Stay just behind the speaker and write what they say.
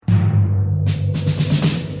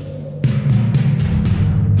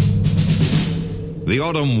The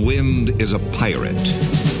autumn wind is a pirate.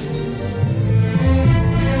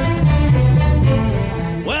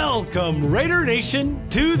 Welcome, Raider Nation,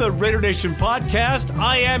 to the Raider Nation podcast.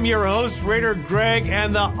 I am your host, Raider Greg,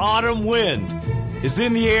 and the autumn wind is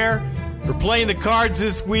in the air. We're playing the cards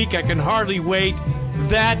this week. I can hardly wait.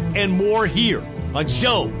 That and more here on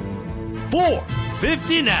show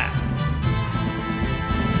 459.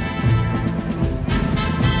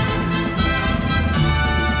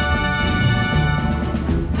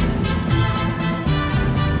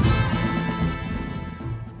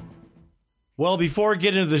 Well, before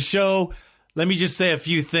getting into the show, let me just say a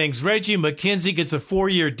few things. Reggie McKenzie gets a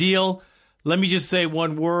 4-year deal. Let me just say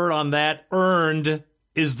one word on that. Earned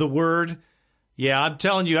is the word. Yeah, I'm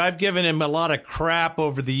telling you, I've given him a lot of crap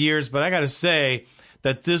over the years, but I got to say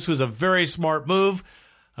that this was a very smart move.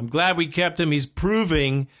 I'm glad we kept him. He's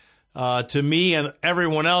proving to me and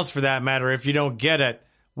everyone else, for that matter, if you don't get it,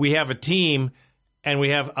 we have a team and we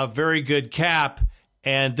have a very good cap,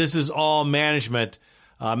 and this is all management.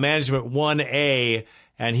 Management 1A,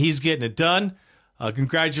 and he's getting it done.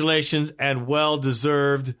 Congratulations and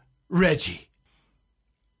well-deserved, Reggie.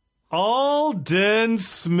 Alden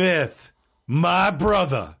Smith, my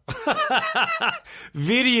brother.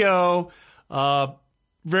 Video,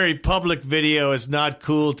 very public video is not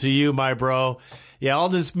cool to you, my bro. Yeah,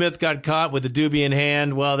 Alden Smith got caught with a doobie in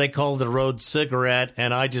hand. Well, they called it a road cigarette,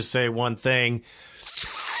 and I just say one thing.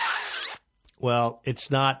 Well,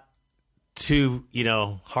 it's not too,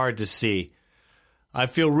 hard to see. I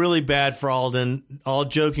feel really bad for Alden. All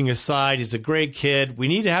joking aside, he's a great kid. We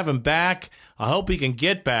need to have him back. I hope he can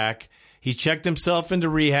get back. He checked himself into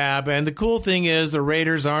rehab, and the cool thing is the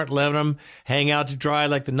Raiders aren't letting him hang out to dry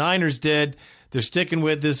like the Niners did. They're sticking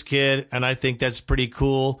with this kid, and I think that's pretty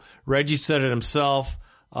cool. Reggie said it himself.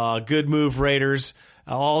 Good move, Raiders.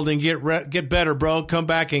 Alden, get better, bro. Come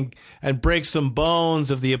back and break some bones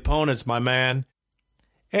of the opponents, my man.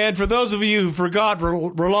 And for those of you who forgot,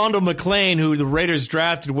 Rolando McClain, who the Raiders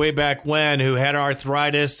drafted way back when, who had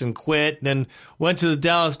arthritis and quit, and then went to the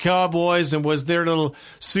Dallas Cowboys and was their little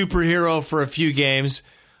superhero for a few games.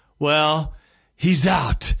 Well, he's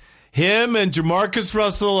out. Him and Jamarcus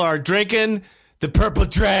Russell are drinking the purple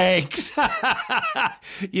drinks.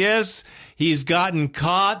 Yes, he's gotten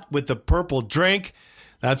caught with the purple drink.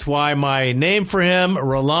 That's why my name for him,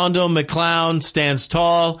 Rolando McClown, stands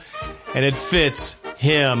tall, and it fits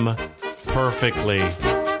him perfectly.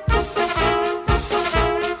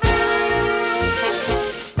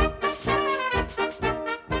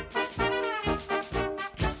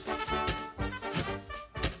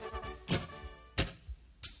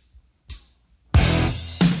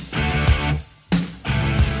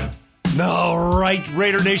 All right,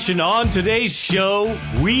 Raider Nation, on today's show,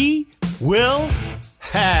 we will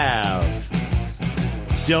have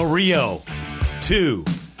Del Rio 2.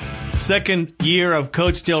 Second year of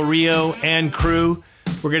Coach Del Rio and crew.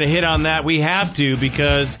 We're going to hit on that. We have to,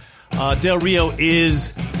 because Del Rio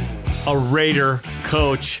is a Raider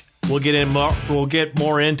coach. We'll get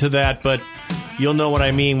more into that, but you'll know what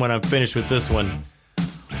I mean when I'm finished with this one.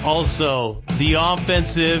 Also, the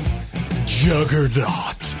offensive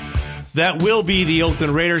juggernaut that will be the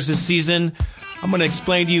Oakland Raiders this season. I'm going to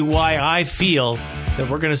explain to you why I feel that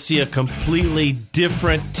we're going to see a completely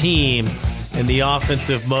different team in the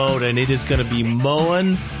offensive mode, and it is going to be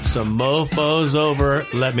mowing some mofos over,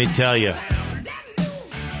 let me tell you.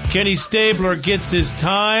 Kenny Stabler gets his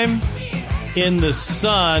time in the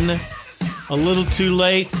sun a little too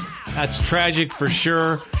late. That's tragic for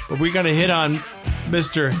sure, but we're going to hit on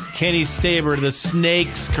Mr. Kenny Stabler, the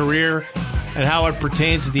Snake's career, and how it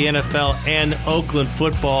pertains to the NFL and Oakland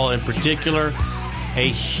football in particular. A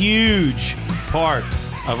huge part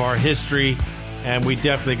of our history, and we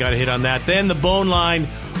definitely got to hit on that. Then the bone line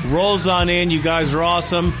rolls on in. You guys are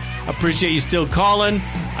awesome. Appreciate you still calling.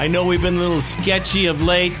 I know we've been a little sketchy of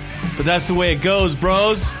late, but that's the way it goes,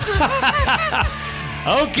 bros.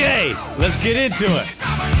 Okay, let's get into it.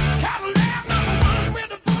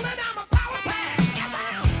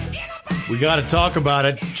 We got to talk about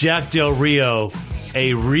it. Jack Del Rio,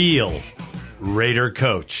 a real Raider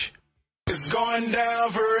coach. It's going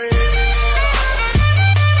down for real.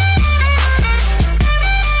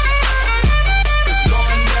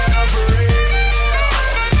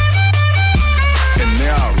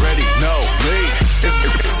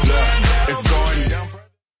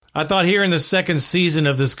 I thought here in the second season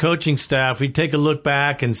of this coaching staff, we'd take a look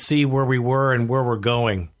back and see where we were and where we're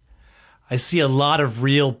going. I see a lot of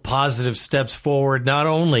real positive steps forward, not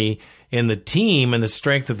only in the team and the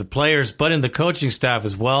strength of the players, but in the coaching staff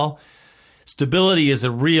as well. Stability is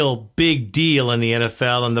a real big deal in the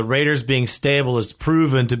NFL, and the Raiders being stable has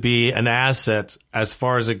proven to be an asset as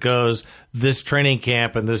far as it goes this training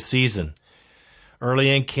camp and this season.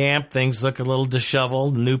 Early in camp, things look a little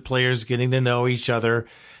disheveled. New players getting to know each other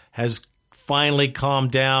has finally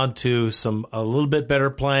calmed down to a little bit better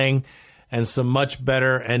playing and some much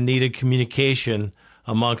better and needed communication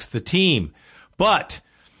amongst the team. But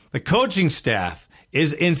the coaching staff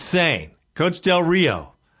is insane. Coach Del Rio,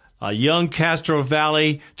 a young Castro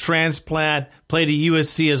Valley transplant, played at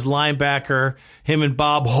USC as linebacker. Him and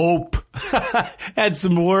Bob Hope had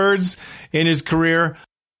some words in his career.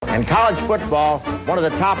 In college football, one of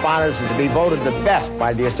the top honors is to be voted the best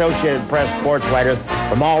by the Associated Press sports writers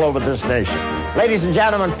from all over this nation. Ladies and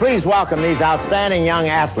gentlemen, please welcome these outstanding young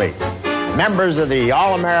athletes, members of the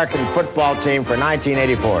All-American football team for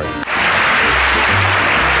 1984.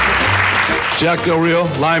 Jack Del Rio,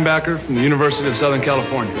 linebacker from the University of Southern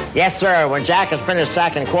California. Yes, sir. When Jack has finished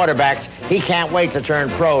sacking quarterbacks, he can't wait to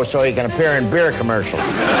turn pro so he can appear in beer commercials.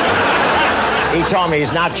 He told me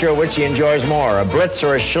he's not sure which he enjoys more, a Blitz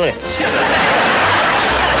or a Schlitz.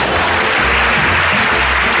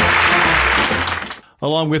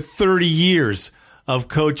 Along with 30 years of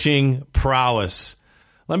coaching prowess.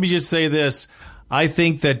 Let me just say this. I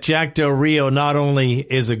think that Jack Del Rio not only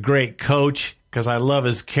is a great coach, because I love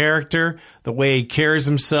his character, the way he carries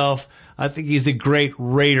himself, I think he's a great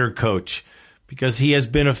Raider coach because he has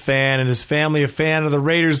been a fan and his family a fan of the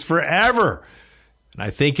Raiders forever. And I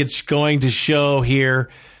think it's going to show here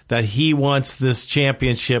that he wants this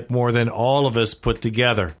championship more than all of us put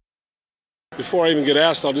together. Before I even get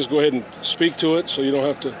asked, I'll just go ahead and speak to it so you don't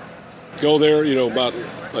have to go there. About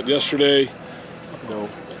yesterday,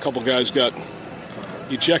 a couple guys got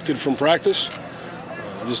ejected from practice.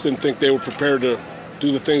 I just didn't think they were prepared to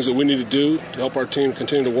do the things that we need to do to help our team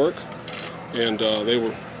continue to work. And they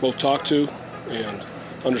were both talked to and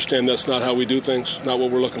understand that's not how we do things, not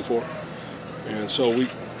what we're looking for. And so we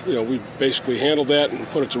basically handled that and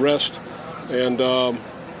put it to rest. And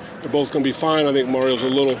they're both going to be fine. I think Mario's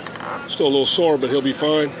still a little sore, but he'll be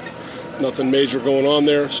fine. Nothing major going on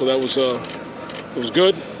there. So that was it was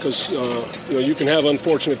good because you can have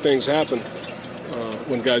unfortunate things happen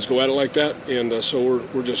when guys go at it like that. And so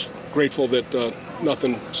we're just grateful that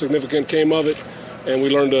nothing significant came of it. And we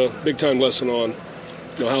learned a big-time lesson on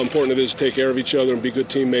how important it is to take care of each other and be good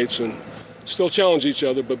teammates and still challenge each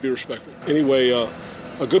other, but be respectful. Anyway,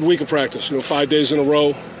 a good week of practice. 5 days in a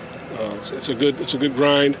row. It's a good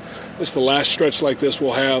grind. It's the last stretch like this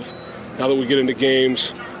we'll have. Now that we get into game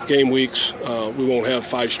weeks, we won't have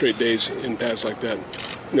 5 straight days in pads like that,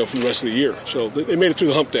 for the rest of the year. So they made it through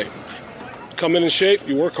the hump day. Come in shape,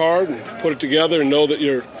 you work hard, and put it together, and know that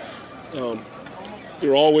you're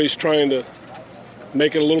always trying to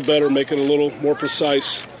make it a little better, make it a little more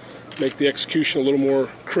precise, make the execution a little more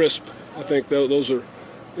crisp. I think those are,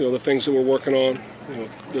 the things that we're working on.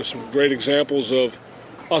 There's some great examples of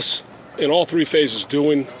us in all 3 phases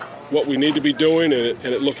doing what we need to be doing and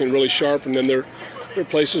it looking really sharp. And then there are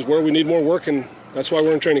places where we need more work, and that's why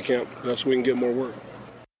we're in training camp. That's so we can get more work.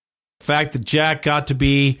 The fact that Jack got to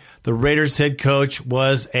be the Raiders head coach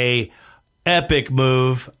was a epic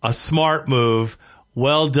move, a smart move,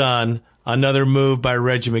 well done. Another move by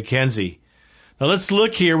Reggie McKenzie. Now let's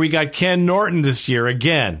look here. We got Ken Norton this year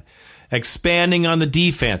again, expanding on the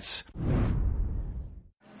defense.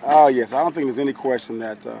 Oh, yes. I don't think there's any question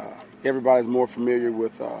that everybody's more familiar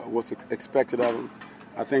with what's expected of them.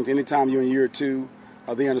 I think anytime you're in year 2,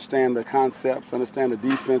 they understand the concepts, understand the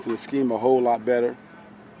defense and the scheme a whole lot better.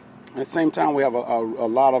 At the same time, we have a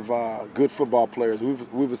lot of good football players.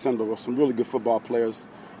 We've assembled some really good football players,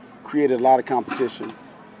 created a lot of competition.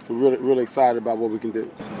 We're really excited about what we can do.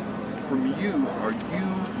 From you, are you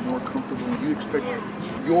more comfortable? Do you expect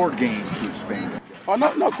your game to expand? Oh,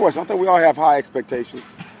 no question. I think we all have high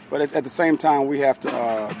expectations. But at the same time, we have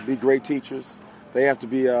to be great teachers. They have to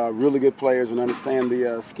be really good players and understand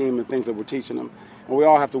the scheme and things that we're teaching them. And we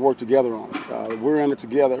all have to work together on it. We're in it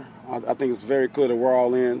together. I think it's very clear that we're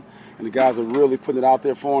all in. And the guys are really putting it out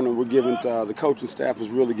there for them, and we're giving the coaching staff is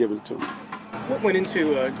really giving it to them. What went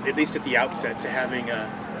into, at least at the outset, to having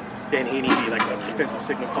Ben Haney be like a defensive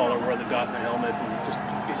signal caller, wear the dot in the helmet, and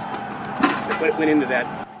just what went into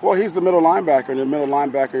that? Well, he's the middle linebacker, and the middle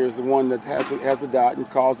linebacker is the one that has the dot and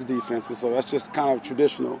calls the defenses. So that's just kind of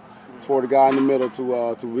traditional for the guy in the middle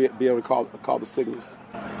to be able to call the signals.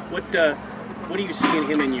 What do you see in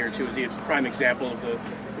him in year 2? Is he a prime example of the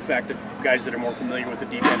fact that guys that are more familiar with the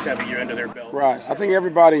defense have a year under their belt? Right. I think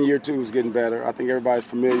everybody in year 2 is getting better. I think everybody's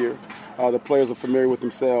familiar. The players are familiar with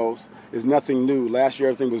themselves. It's nothing new. Last year,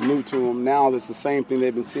 everything was new to them. Now, it's the same thing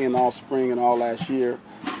they've been seeing all spring and all last year.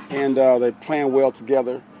 and they're playing well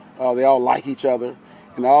together. They all like each other,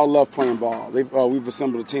 and they all love playing ball. We've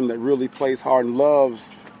assembled a team that really plays hard and loves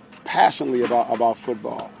passionately about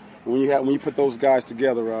football. And when you put those guys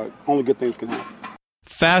together, only good things can happen.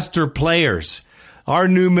 Faster players. Our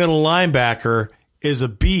new middle linebacker is a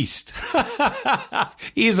beast.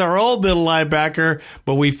 He's our old middle linebacker,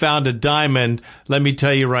 but we found a diamond. Let me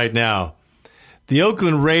tell you right now, the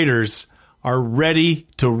Oakland Raiders are ready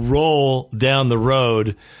to roll down the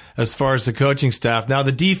road as far as the coaching staff. Now,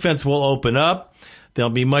 the defense will open up.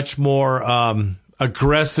 There'll be much more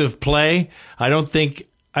aggressive play. I don't think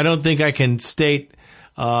I can state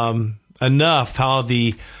enough how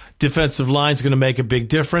the defensive line is going to make a big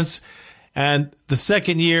difference. And the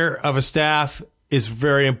second year of a staff is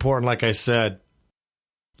very important, like I said.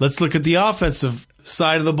 Let's look at the offensive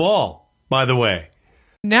side of the ball, by the way.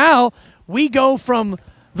 Now we go from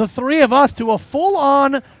the three of us to a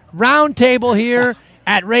full-on round table here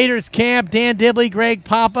at Raiders camp. Dan Dibley, Greg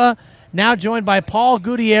Papa, now joined by Paul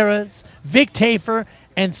Gutierrez, Vic Tafer,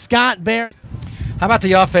 and Scott Barrett. How about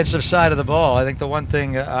the offensive side of the ball? I think the one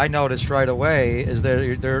thing I noticed right away is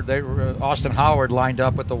Austin Howard lined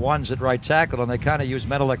up with the ones at right tackle, and they kind of used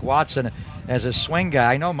Menelik Watson as a swing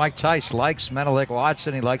guy. I know Mike Tice likes Menelik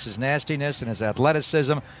Watson. He likes his nastiness and his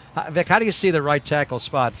athleticism. Vic, how do you see the right tackle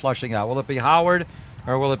spot flushing out? Will it be Howard,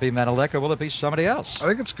 or will it be Menelik, or will it be somebody else? I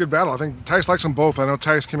think it's a good battle. I think Tice likes them both. I know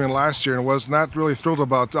Tice came in last year and was not really thrilled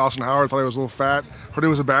about Austin Howard. Thought he was a little fat. Heard he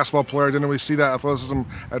was a basketball player. Didn't really see that athleticism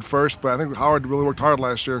at first, but I think Howard really worked hard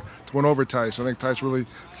last year to win over Tice. I think Tice really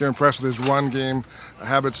became impressed with his run game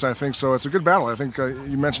habits, and I think so. It's a good battle. I think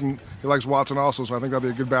you mentioned he likes Watson also, so I think that'll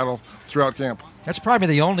be a good battle throughout camp. That's probably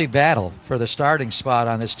the only battle for the starting spot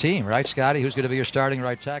on this team, right, Scotty? Who's going to be your starting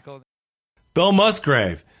right tackle? Bill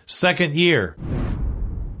Musgrave, second year.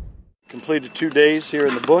 Completed 2 days here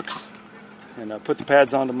in the books, and put the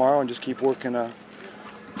pads on tomorrow and just keep working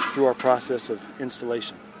through our process of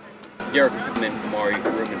installation. Derek and then Kamari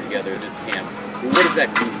rooming together this camp. What does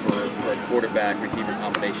that do for a quarterback receiver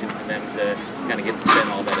combination for them to kind of get to spend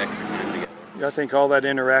all that extra time together? Yeah, I think all that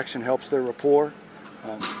interaction helps their rapport.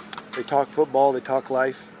 They talk football, they talk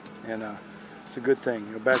life, and it's a good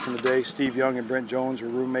thing. Back in the day, Steve Young and Brent Jones were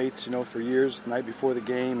roommates, for years, the night before the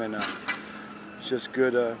game, and it's just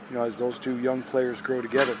good, as those two young players grow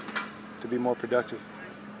together to be more productive.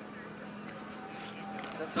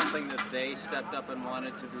 Is that something that they stepped up and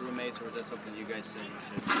wanted to be roommates, or is that something you guys say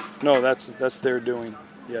you should? No, that's their doing.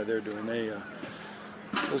 Yeah, they're doing.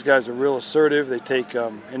 Those guys are real assertive. They take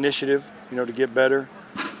initiative, to get better.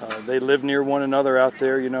 They live near one another out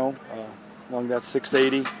there, along that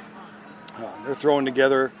 680. They're throwing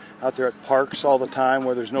together out there at parks all the time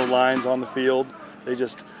where there's no lines on the field.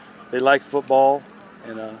 They like football,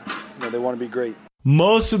 and they want to be great.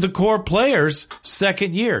 Most of the core players,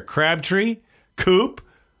 second year. Crabtree, Coop,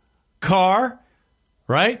 Carr,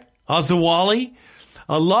 right? Azawali.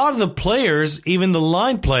 A lot of the players, even the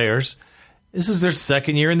line players, this is their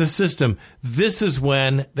second year in the system. This is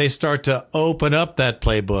when they start to open up that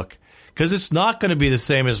playbook, because it's not going to be the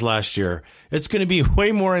same as last year. It's going to be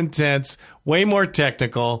way more intense, way more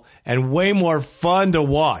technical, and way more fun to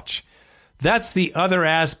watch. That's the other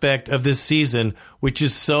aspect of this season, which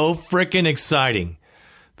is so freaking exciting.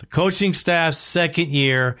 The coaching staff's second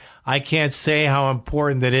year, I can't say how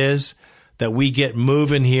important that is that we get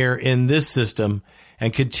moving here in this system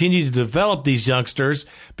and continue to develop these youngsters,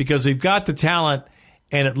 because we've got the talent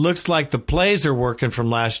and it looks like the plays are working from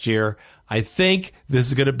last year. I think this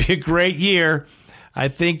is going to be a great year. I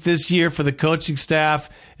think this year for the coaching staff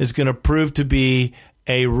is going to prove to be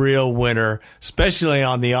a real winner, especially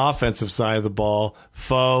on the offensive side of the ball.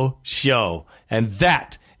 Faux show. And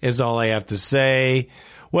that is all I have to say.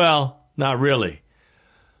 Well, not really.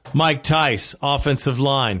 Mike Tice, offensive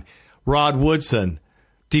line. Rod Woodson,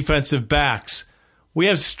 defensive backs. We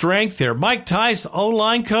have strength here. Mike Tice,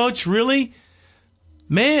 O-line coach, really?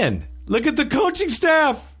 Man, look at the coaching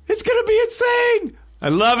staff. It's going to be insane. I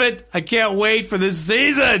love it. I can't wait for this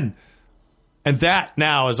season. And that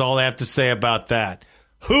now is all I have to say about that.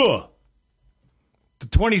 Huh. The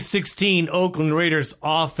 2016 Oakland Raiders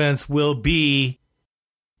offense will be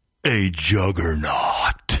a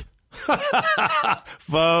juggernaut.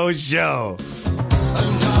 Faux show.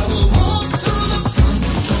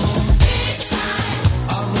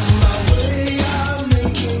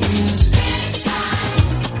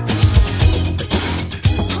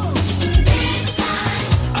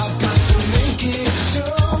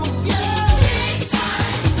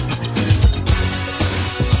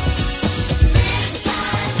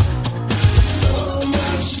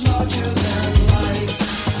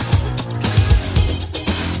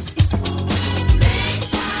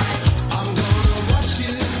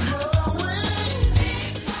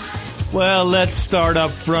 Well, let's start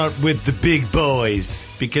up front with the big boys,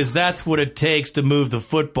 because that's what it takes to move the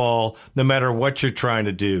football no matter what you're trying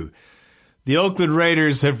to do. The Oakland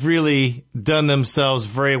Raiders have really done themselves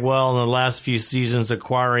very well in the last few seasons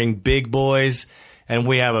acquiring big boys, and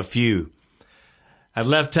we have a few. At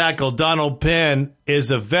left tackle, Donald Penn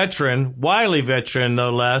is a veteran, wily veteran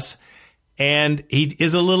no less, and he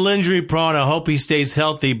is a little injury prone. I hope he stays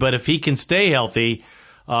healthy, but if he can stay healthy,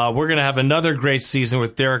 we're going to have another great season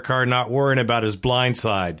with Derek Carr not worrying about his blind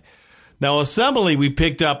side. Now, Assembly we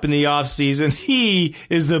picked up in the offseason, he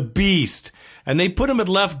is a beast. And they put him at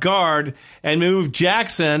left guard and moved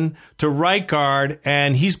Jackson to right guard,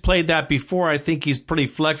 and he's played that before. I think he's pretty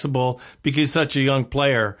flexible because he's such a young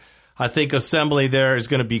player. I think Assembly there is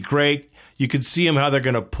going to be great. You can see him how they're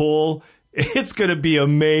going to pull. It's going to be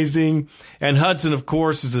amazing. And Hudson, of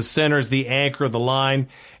course, is the center, is the anchor of the line.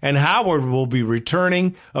 And Howard will be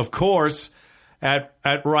returning, of course, at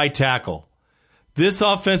right tackle. This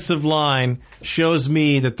offensive line shows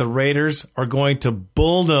me that the Raiders are going to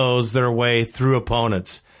bulldoze their way through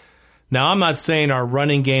opponents. Now, I'm not saying our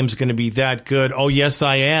running game is going to be that good. Oh, yes,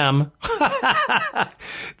 I am.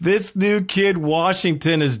 This new kid,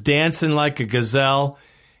 Washington, is dancing like a gazelle.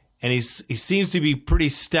 And he seems to be pretty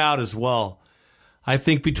stout as well. I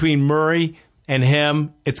think between Murray and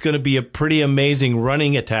him, it's going to be a pretty amazing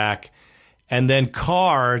running attack. And then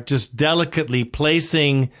Carr just delicately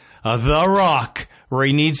placing the rock where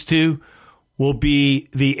he needs to will be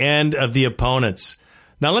the end of the opponents.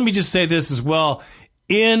 Now, let me just say this as well.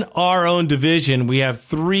 In our own division, we have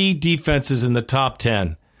 3 defenses in the top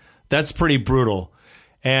 10. That's pretty brutal.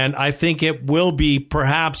 And I think it will be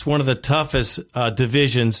perhaps one of the toughest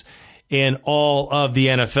divisions in all of the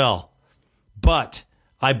NFL. But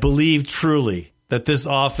I believe truly that this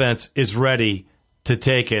offense is ready to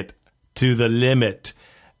take it to the limit,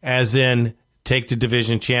 as in take the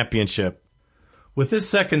division championship. With this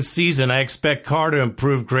second season, I expect Carr to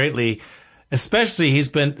improve greatly, especially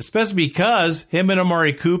because him and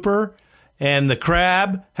Amari Cooper and the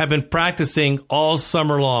Crab have been practicing all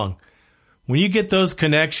summer long. When you get those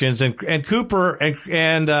connections, and Cooper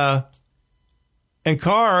and Carr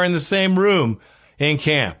are in the same room in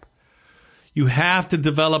camp, you have to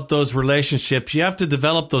develop those relationships. You have to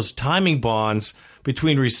develop those timing bonds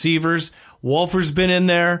between receivers. Wolfer's been in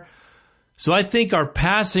there. So I think our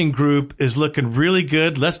passing group is looking really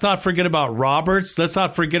good. Let's not forget about Roberts. Let's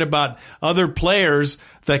not forget about other players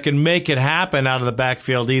that can make it happen out of the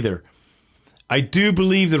backfield either. I do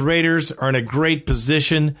believe the Raiders are in a great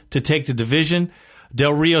position to take the division.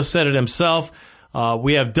 Del Rio said it himself.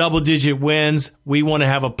 We have double-digit wins. We want to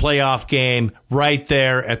have a playoff game right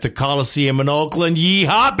there at the Coliseum in Oakland.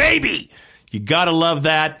 Yeehaw, baby! You got to love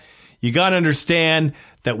that. You got to understand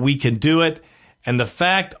that we can do it. And the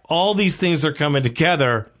fact all these things are coming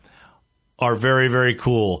together are very, very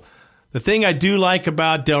cool. The thing I do like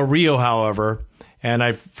about Del Rio, however, and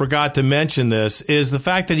I forgot to mention this, is the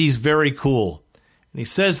fact that he's very cool. And he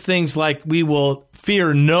says things like, we will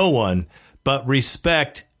fear no one, but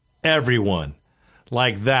respect everyone.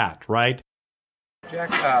 Like that, right?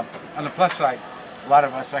 Jack, on the plus side, a lot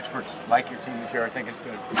of us experts like your team this year. I think it's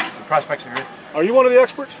good. The prospects are good. Are you one of the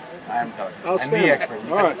experts? I am telling you. Outstanding. And the expert.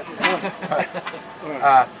 All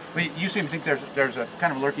right. But you seem to think there's a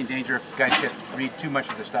kind of lurking danger if guys read too much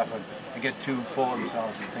of the stuff and get too full of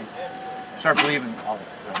themselves and start believing all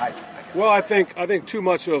the hype. Well, I think too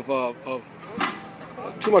much of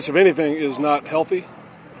anything is not healthy.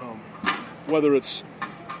 Whether it's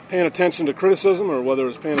paying attention to criticism or whether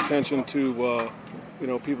it's paying attention to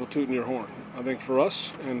people tooting your horn. I think for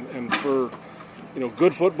us and for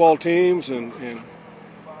good football teams and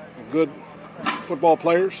good football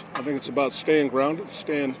players, I think it's about staying grounded,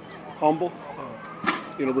 staying humble,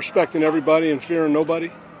 respecting everybody and fearing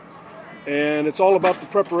nobody. And it's all about the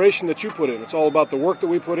preparation that you put in. It's all about the work that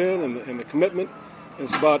we put in and the commitment. And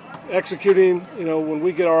it's about executing, when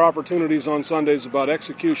we get our opportunities on Sundays, about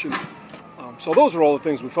execution. So those are all the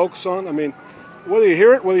things we focus on. I mean, whether you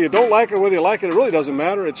hear it, whether you don't like it, or whether you like it, it really doesn't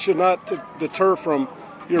matter. It should not deter from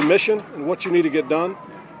your mission and what you need to get done.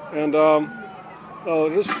 And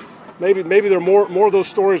maybe there are more of those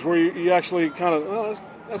stories where you actually kind of,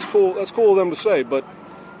 that's cool. That's cool of them to say. But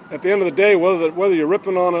at the end of the day, whether you're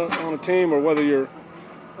ripping on a team or whether you're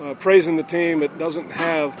praising the team, it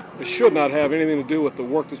should not have anything to do with the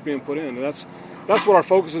work that's being put in. And that's what our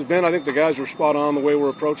focus has been. I think the guys are spot on the way we're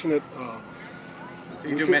approaching it.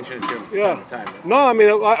 You do mention it too. Yeah. All the time. No, I mean,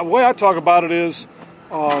 the way I talk about it is,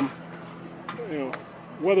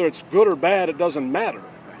 whether it's good or bad, it doesn't matter.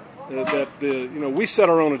 We set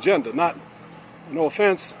our own agenda. No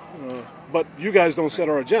offense, but you guys don't set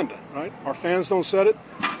our agenda, right? Our fans don't set it.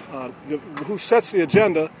 Who sets the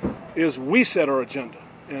agenda is we set our agenda,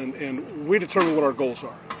 and we determine what our goals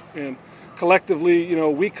are. And collectively,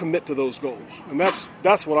 we commit to those goals. And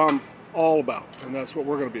that's what I'm all about, and that's what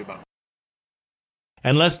we're going to be about.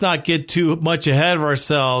 And let's not get too much ahead of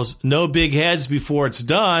ourselves. No big heads before it's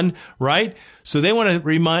done, right? So they want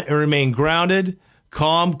to remain grounded,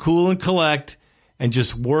 calm, cool, and collect, and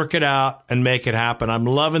just work it out and make it happen. I'm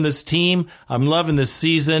loving this team. I'm loving this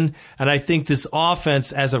season. And I think this offense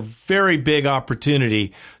has a very big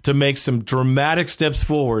opportunity to make some dramatic steps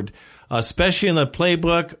forward, especially in the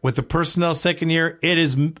playbook with the personnel second year. It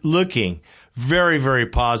is looking very, very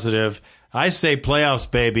positive. I say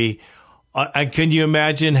playoffs, baby. Can you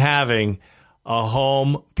imagine having a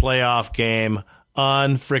home playoff game?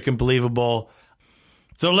 Unfreaking believable.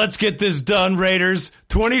 So let's get this done, Raiders.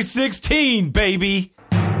 2016, baby.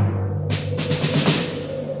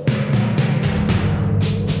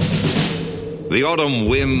 The autumn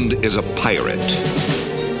wind is a pirate,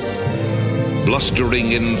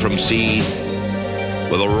 blustering in from sea.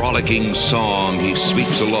 With a rollicking song, he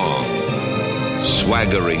sweeps along,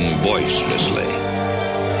 swaggering boisterously.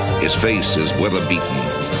 His face is weather-beaten.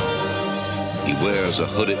 He wears a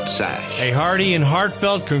hooded sash. A hearty and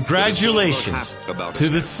heartfelt congratulations to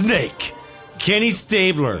the Snake. Kenny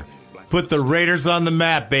Stabler put the Raiders on the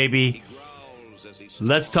map, baby.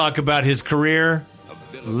 Let's talk about his career.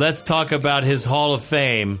 Let's talk about his Hall of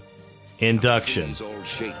Fame induction. All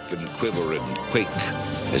shake and quiver and quake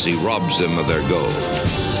as he robs them of their gold.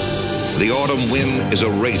 The autumn wind is a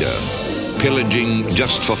raider, pillaging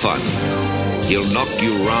just for fun. He'll knock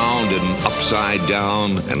you round and upside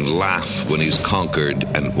down and laugh when he's conquered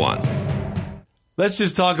and won. Let's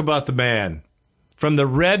just talk about the man. From the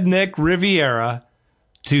redneck Riviera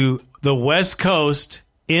to the West Coast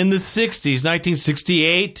in the 60s,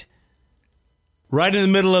 1968, right in the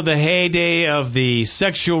middle of the heyday of the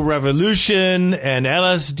sexual revolution and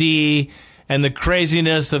LSD and the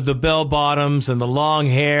craziness of the bell-bottoms and the long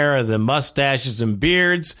hair and the mustaches and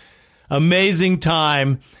beards. Amazing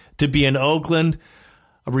time to be in Oakland,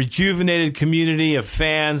 a rejuvenated community of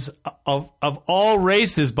fans of all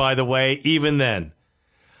races, by the way, even then.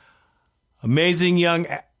 Amazing young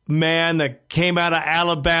man that came out of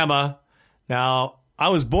Alabama. Now, I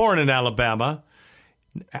was born in Alabama.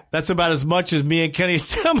 That's about as much as me and Kenny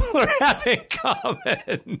Stabler have in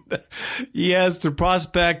common. He has to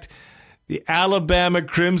prospect the Alabama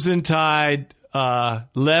Crimson Tide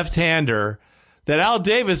left-hander that Al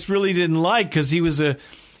Davis really didn't like because he was a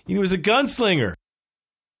gunslinger.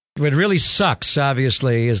 What really sucks,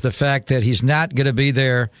 obviously, is the fact that he's not going to be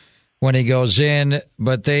there when he goes in,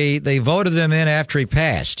 but they voted him in after he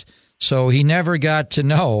passed. So he never got to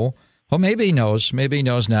know. Well, maybe he knows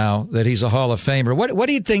now that he's a Hall of Famer. What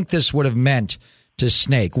do you think this would have meant to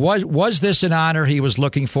Snake? Was this an honor he was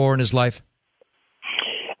looking for in his life?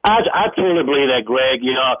 I truly believe that, Greg.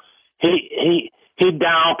 He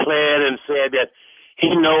downplayed and said that he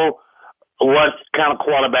knew what kind of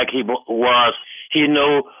quarterback he was. He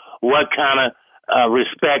knew what kind of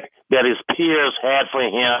respect that his peers had for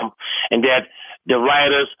him, and that the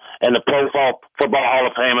writers and the Pro Football Hall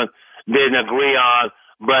of Famers didn't agree on.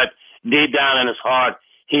 But deep down in his heart,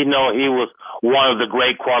 he knew he was one of the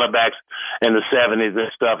great quarterbacks in the 70s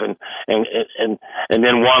and stuff, and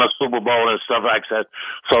then won a Super Bowl and stuff like that.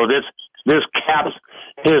 So this caps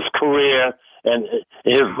his career and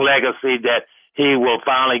his legacy that he will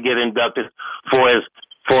finally get inducted for his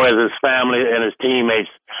family and his teammates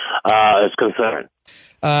is concerned.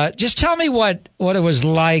 Just tell me what it was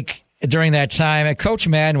like during that time. Coach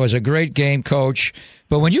Madden was a great game coach,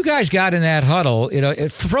 but when you guys got in that huddle,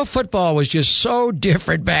 pro football was just so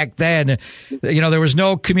different back then. There was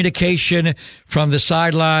no communication from the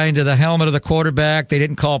sideline to the helmet of the quarterback. They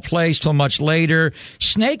didn't call plays till much later.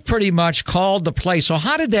 Snake pretty much called the play. So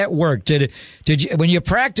how did that work? Did you, when you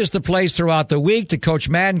practiced the plays throughout the week, did Coach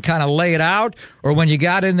Madden kind of lay it out? Or when you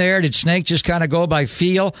got in there, did Snake just kind of go by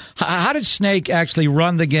feel? How did Snake actually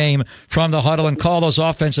run the game from the huddle and call those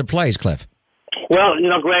offensive plays, Cliff? Well,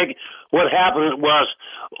 Greg, what happened was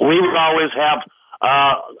we would always have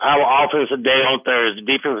our offensive day on Thursday.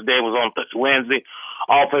 Defensive day was on Wednesday.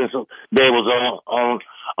 Offensive day was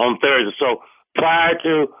on Thursday. So prior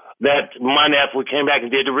to that Monday, after we came back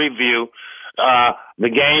and did the review, the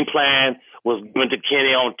game plan was given to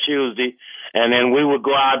Kenny on Tuesday, and then we would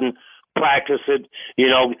go out and practice it,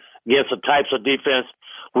 against the types of defense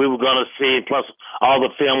we were going to see, plus all the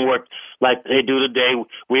film work like they do today.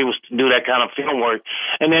 We would do that kind of film work.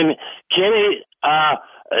 And then Kenny,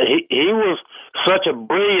 he was such a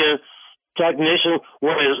brilliant technician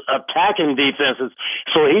with his attacking defenses,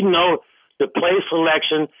 so he know the play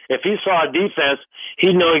selection. If he saw a defense, he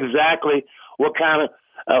knew exactly what kind of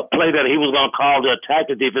play that he was going to call to attack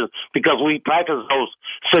the defense because we practiced those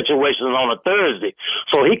situations on a Thursday.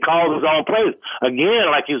 So he called his own plays. Again,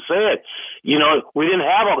 like you said, we didn't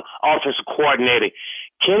have an offensive coordinator.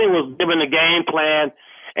 Kenny was given the game plan,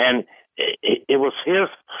 and it was his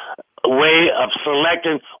way of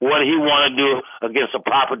selecting what he wanted to do against a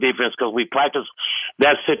proper defense because we practiced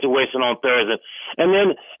that situation on Thursday. And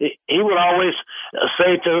then he would always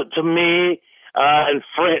say to me and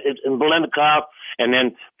Fred and Belenikoff and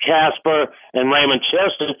then Casper and Raymond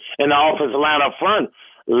Chester in the offensive line up front,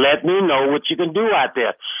 let me know what you can do out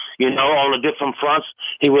there. On the different fronts,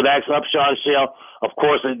 he would ask Upshaw and Shell. Of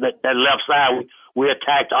course, that left side, we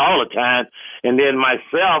attacked all the time. And then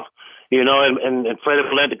myself, and Freddie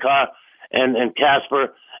Belenikoff and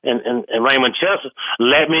Casper and Raymond Chester,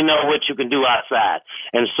 let me know what you can do outside.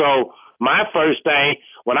 And so my first thing,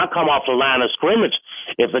 when I come off the line of scrimmage,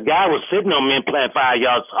 if the guy was sitting on me and playing 5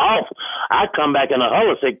 yards off, I'd come back in the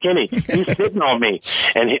huddle and say, Kenny, he's sitting on me.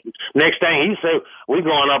 And next thing he said, we're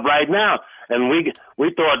going up right now. And we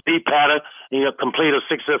throw a deep pattern, complete a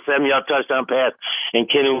 6 or 7 yard touchdown pass, and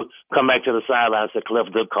Kenny would come back to the sideline and say,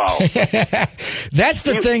 Cliff, good call. That's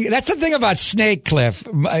the thing. That's the thing about Snake, Cliff.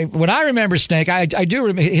 When I remember Snake, I do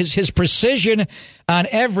remember his precision on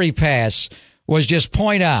every pass was just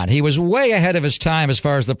point on. He was way ahead of his time as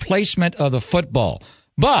far as the placement of the football.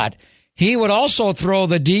 But he would also throw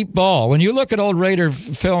the deep ball. When you look at old Raider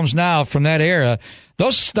films now from that era,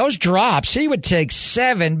 those drops, he would take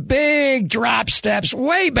 7 big drop steps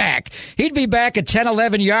way back. He'd be back at 10,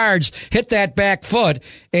 11 yards, hit that back foot,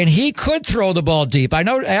 and he could throw the ball deep. I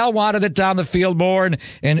know Al wanted it down the field more, and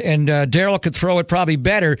Daryl could throw it probably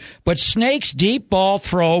better, but Snake's deep ball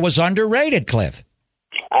throw was underrated, Cliff.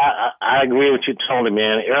 I agree with you totally,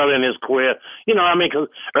 man. Early in his career, because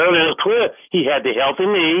early in his career, he had the healthy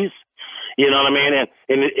knees,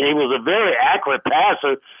 and he was a very accurate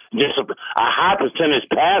passer, just a high percentage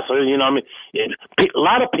passer, A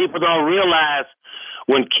lot of people don't realize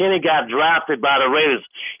when Kenny got drafted by the Raiders,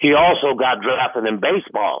 he also got drafted in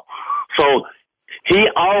baseball. So he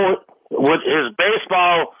always, with his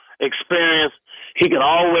baseball experience, he could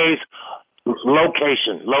always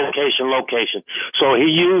location. So he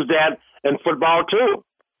used that in football too.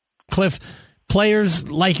 Cliff, players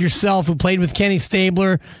like yourself who played with Kenny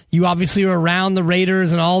Stabler, you obviously were around the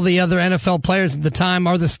Raiders and all the other NFL players at the time.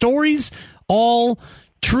 Are the stories all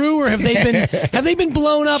true, or have they been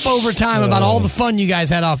blown up over time about all the fun you guys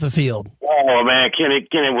had off the field? Oh man, Kenny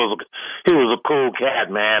was a cool cat,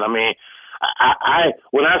 man. I mean, I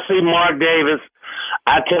when I see Mark Davis,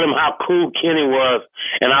 I tell him how cool Kenny was,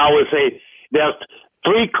 and I always say there's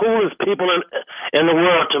 3 coolest people in the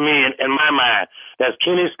world to me in my mind. That's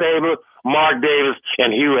Kenny Stabler, Mark Davis,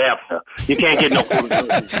 and Hugh Hefner. You can't get no cooler than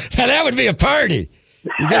those. Now that would be a party.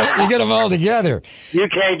 You get them all together. You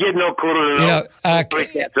can't get no cooler than those 3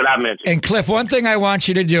 cats that I mentioned. And Cliff, one thing I want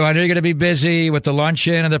you to do, I know you're going to be busy with the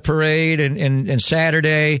luncheon and the parade and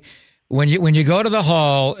Saturday. When you go to the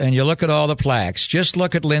hall and you look at all the plaques, just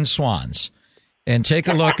look at Lynn Swan's and take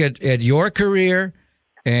a look at your career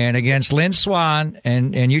and against Lynn Swan,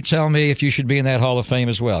 and you tell me if you should be in that Hall of Fame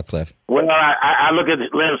as well, Cliff. Well, I look at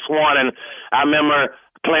Lynn Swan, and I remember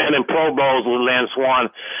playing in Pro Bowls with Lynn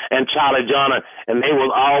Swan and Charlie Johnner, and I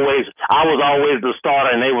was always the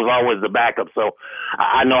starter, and they was always the backup, so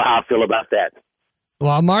I know how I feel about that.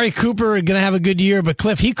 Well, Amari Cooper going to have a good year, but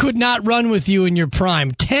Cliff, he could not run with you in your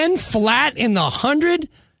prime. 10 flat in the 100?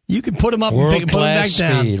 You can put him up and put him back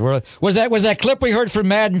speed. down. Was that clip we heard from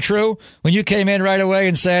Madden true when you came in right away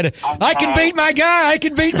and said, I can beat my guy,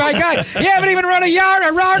 You haven't even run a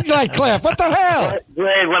yard around like Cliff. What the hell?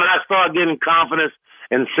 Greg, when I started getting confidence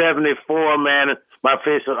in 74, man, my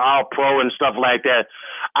face was all pro and stuff like that,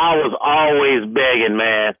 I was always begging,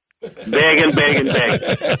 man.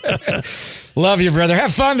 Begging. Love you, brother.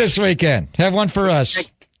 Have fun this weekend. Have one for us.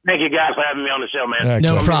 Thank you guys for having me on the show, man. Right,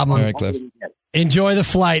 no Cliff. problem. All right, Cliff. Enjoy the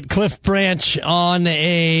flight. Cliff Branch on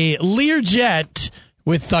a Learjet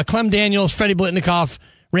with Clem Daniels, Freddie Blitnikoff,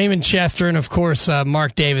 Raymond Chester, and, of course,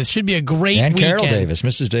 Mark Davis. Should be a great and weekend. Carol Davis.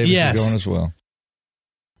 Mrs. Davis is going as well.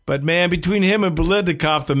 But, man, between him and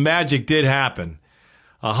Blitnikoff, the magic did happen.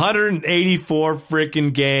 184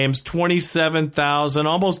 freaking games, 27,000,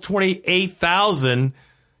 almost 28,000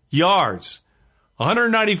 yards,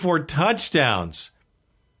 194 touchdowns,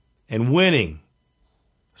 and winning.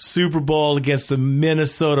 Super Bowl against the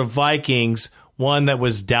Minnesota Vikings, one that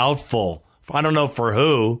was doubtful. I don't know for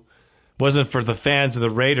who. Wasn't for the fans of the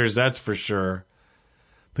Raiders, that's for sure.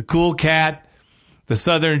 The cool cat, the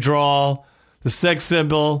southern drawl, the sex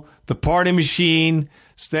symbol, the party machine,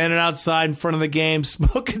 standing outside in front of the game,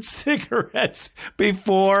 smoking cigarettes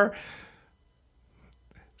before,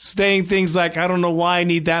 saying things like, I don't know why I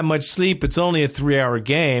need that much sleep. It's only a 3-hour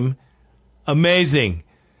game. Amazing.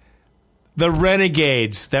 The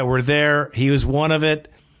Renegades that were there, he was one of it.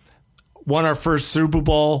 Won our first Super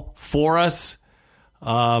Bowl for us.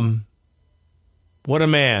 What a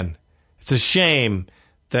man. It's a shame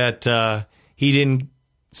that he didn't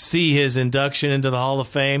see his induction into the Hall of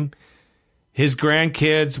Fame. His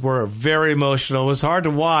grandkids were very emotional. It was hard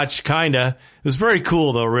to watch, kind of. It was very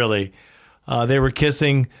cool, though, really. They were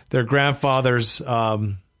kissing their grandfather's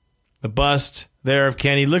the bust there of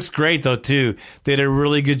Kenny. Looks great, though, too. They did a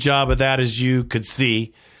really good job of that, as you could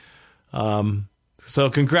see. So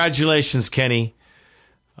congratulations, Kenny.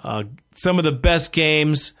 Some of the best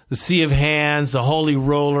games, the Sea of Hands, the Holy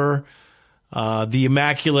Roller, the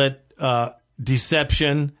Immaculate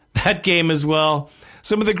Deception, that game as well.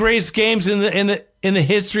 Some of the greatest games in the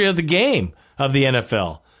history of the game of the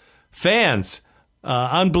NFL. Fans,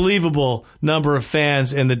 unbelievable number of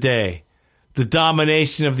fans in the day. The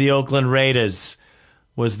domination of the Oakland Raiders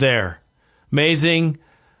was there. Amazing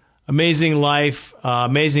life,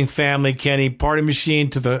 amazing family, Kenny. Party machine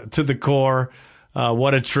to the core.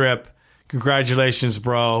 What a trip. Congratulations,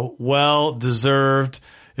 bro. Well deserved.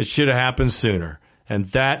 It should have happened sooner. And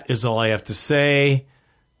that is all I have to say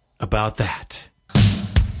about that.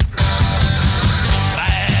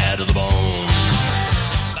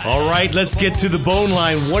 All right, let's get to the bone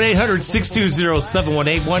line.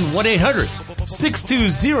 1-800-620-7181.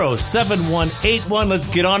 1-800-620-7181. Let's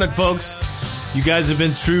get on it, folks. You guys have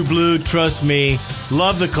been true blue, trust me.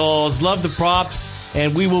 Love the calls, love the props,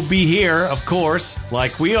 and we will be here, of course,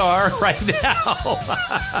 like we are right now.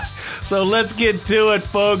 So let's get to it,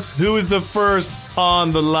 folks. Who is the first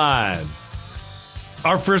on the line?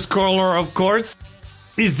 Our first caller, of course,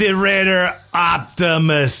 is the Raider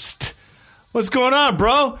Optimist. What's going on,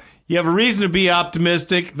 bro? You have a reason to be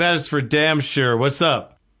optimistic. That is for damn sure. What's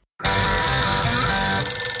up?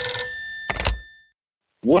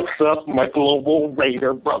 What's up, my global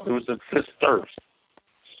Raider brothers and sisters?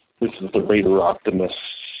 This is the Raider Optimist.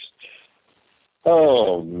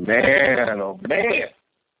 Oh, man.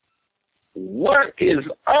 What is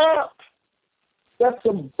up? That's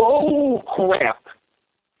some bull crap.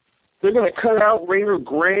 They're going to cut out Raider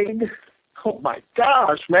Greg. Oh, my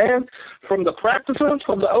gosh, man. From the practices,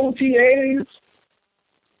 from the OTAs,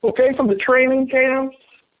 okay, from the training camps,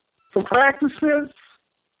 from practices.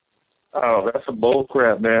 Oh, that's a bull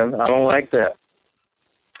crap, man. I don't like that.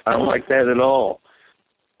 I don't like that at all.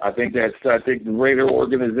 I think the Raider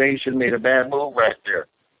organization made a bad move right there.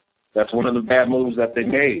 That's one of the bad moves that they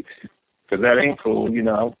made. Because that ain't cool,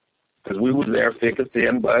 because we was there thick and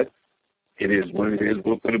thin, but it is what it is.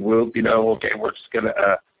 We'll, okay, we're just going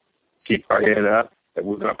to keep our head up, and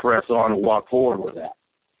we're going to press on and walk forward with that.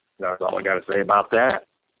 That's all I got to say about that.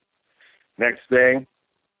 Next thing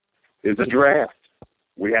is the draft.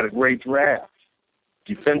 We had a great draft.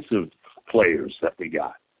 Defensive players that we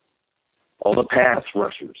got. All the pass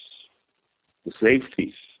rushers. The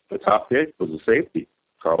safeties. The top pick was a safety.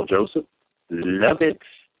 Carl Joseph. Love it.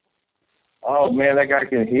 Oh, man, that guy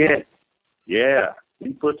can hit. Yeah, he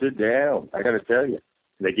puts it down. I got to tell you.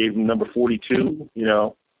 They gave him number 42,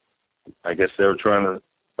 I guess they were trying to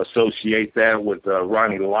associate that with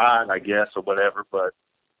Ronnie Lott, I guess, or whatever. But,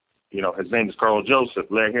 his name is Carl Joseph.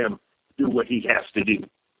 Let him do what he has to do,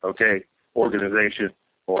 okay? Organization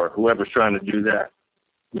or whoever's trying to do that.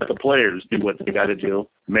 Let the players do what they got to do,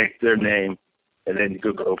 make their name, and then you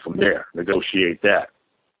could go from there, negotiate that.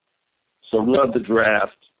 So love the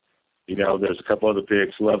draft. There's a couple other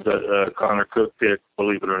picks. Love the Connor Cook pick,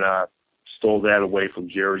 believe it or not. Stole that away from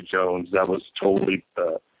Jerry Jones. That was totally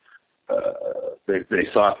they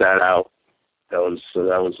sought that out. That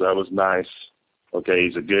was nice.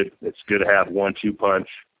 Okay, it's good to have 1-2 punch.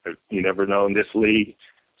 You never know in this league,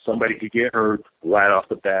 somebody could get hurt right off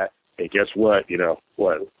the bat. And guess what? You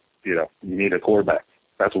need a quarterback.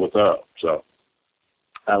 That's what's up. So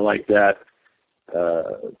I like that.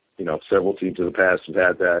 Several teams in the past have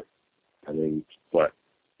had that. I mean,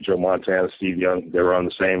 Joe Montana, Steve Young, they were on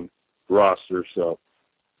the same roster, so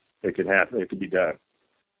it could happen. It could be done.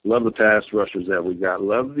 Love the pass rushers that we got.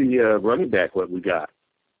 Love the running back what we got.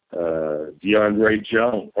 DeAndre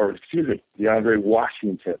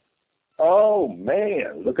Washington. Oh,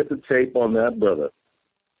 man, look at the tape on that brother.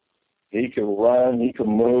 He can run, he can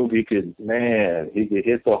move, he could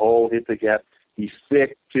hit the hole, hit the gap. He's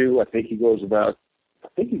thick, too. I think he goes about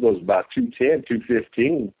 210,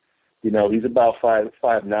 215. He's about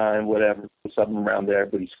 5'9", whatever, something around there,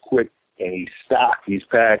 but he's quick and he's stocked, he's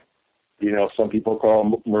packed. some people call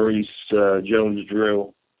him Maurice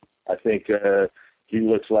Jones-Drew. I think he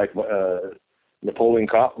looks like Napoleon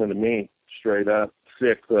Kaufman to me, straight up.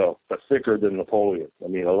 Thick, though, but thicker than Napoleon. I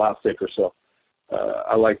mean, a lot thicker. So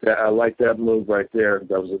I like that. I like that move right there.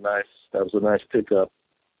 That was a nice pickup.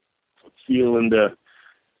 Feeling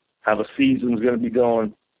how the season's going to be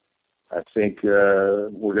going. I think we're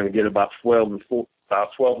going to get about 12 and 4. I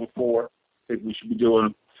think we should be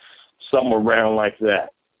doing something around like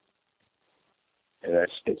that. And I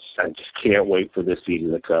just can't wait for this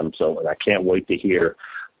season to come. So, and I can't wait to hear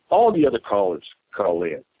all the other callers call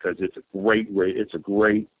in, because it's a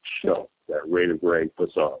great show that Raider Greg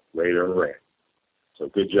puts on, Raider and Rand. So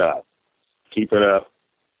good job. Keep it up.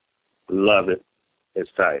 Love it. It's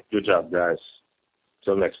tight. Good job, guys.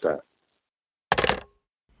 Till next time.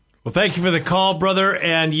 Well, thank you for the call, brother.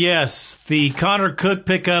 And yes, the Connor Cook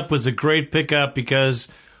pickup was a great pickup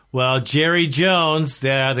because, well, Jerry Jones,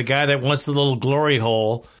 the guy that wants the little glory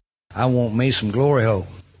hole. I want me some glory hole.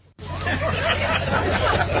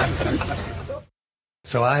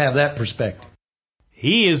 So I have that perspective.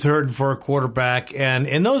 He is hurting for a quarterback, and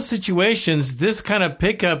in those situations, this kind of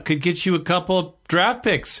pickup could get you a couple of draft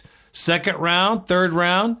picks. Second round, third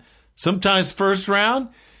round, sometimes first round.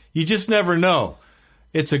 You just never know.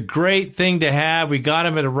 It's a great thing to have. We got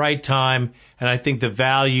him at the right time, and I think the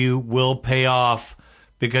value will pay off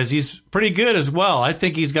because he's pretty good as well. I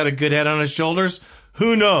think he's got a good head on his shoulders.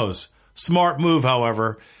 Who knows? Smart move,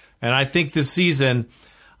 however. And I think this season,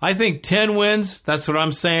 10 wins, that's what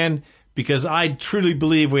I'm saying, because I truly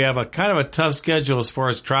believe we have a kind of a tough schedule as far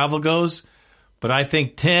as travel goes. But I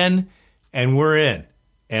think 10, and we're in.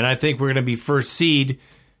 And I think we're going to be first seed,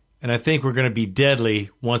 and I think we're going to be deadly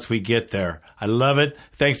once we get there. I love it.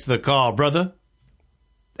 Thanks to the call, brother.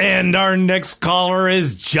 And our next caller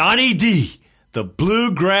is Johnny D, the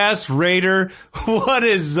Bluegrass Raider. What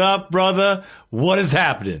is up, brother? What is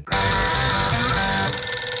happening?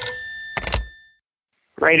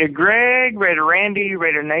 Raider Greg, Raider Randy,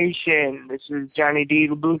 Raider Nation. This is Johnny D,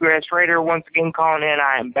 the Bluegrass Raider, once again calling in.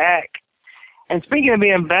 I am back. And speaking of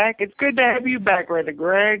being back, it's good to have you back, Raider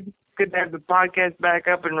Greg. Good to have the podcast back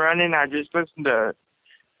up and running. I just listened to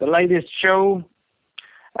the latest show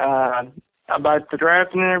about the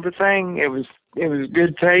draft and everything. It was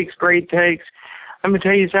good takes, great takes. Let me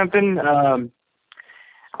tell you something.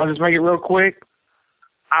 I'll just make it real quick.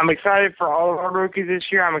 I'm excited for all of our rookies this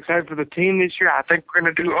year. I'm excited for the team this year. I think we're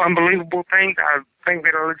going to do unbelievable things. I think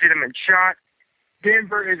they're a legitimate shot.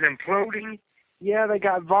 Denver is imploding. Yeah, they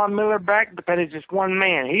got Von Miller back, but that is just one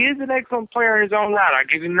man. He is an excellent player in his own right. I'll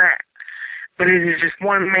give him that. But it is just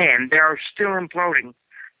one man. They are still imploding.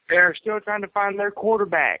 They are still trying to find their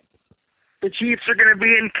quarterback. The Chiefs are going to be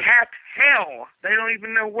in cap hell. They don't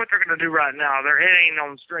even know what they're going to do right now. Their head ain't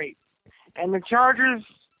on straight. And the Chargers,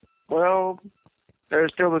 well, they're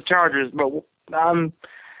still the Chargers, but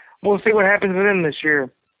we'll see what happens with them this year.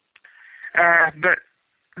 But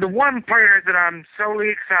the one player that I'm solely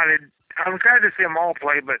excited, I'm excited to see them all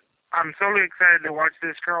play, but I'm solely excited to watch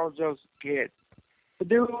this Carl Joseph kid. The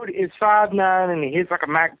dude is 5'9", and he hits like a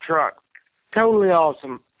Mack truck. Totally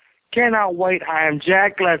awesome. Cannot wait. I am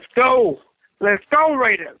jacked. Let's go. Let's go,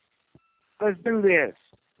 Raiders. Let's do this.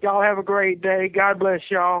 Y'all have a great day. God bless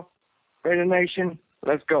y'all. Raider Nation,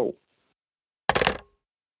 let's go.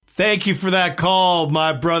 Thank you for that call,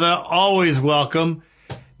 my brother. Always welcome.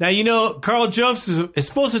 Now, Carl Joseph is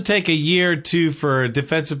supposed to take a year or two for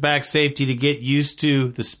defensive back safety to get used to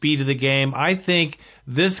the speed of the game. I think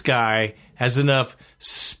this guy has enough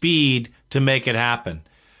speed to make it happen.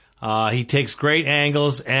 He takes great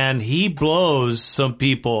angles, and he blows some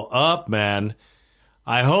people up, man.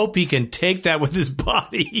 I hope he can take that with his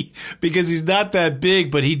body because he's not that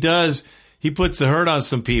big, but he does. He puts the hurt on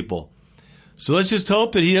some people. So let's just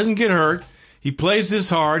hope that he doesn't get hurt. He plays this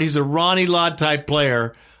hard. He's a Ronnie Lott type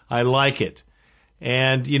player. I like it.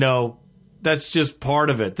 And, that's just part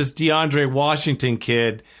of it. This DeAndre Washington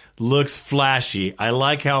kid looks flashy. I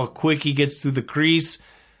like how quick he gets through the crease.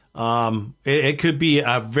 It could be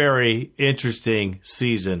a very interesting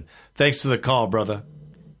season. Thanks for the call, brother.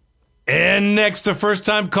 And next, a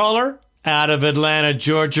first-time caller out of Atlanta,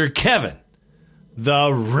 Georgia, Kevin,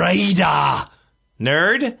 the Raider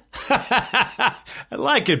Nerd. I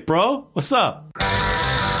like it, bro. What's up?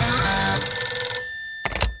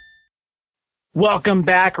 Welcome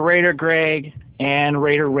back, Raider Greg and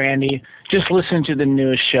Raider Randy. Just listened to the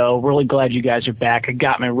newest show. Really glad you guys are back. I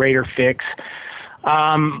got my Raider fix.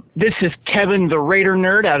 This is Kevin, the Raider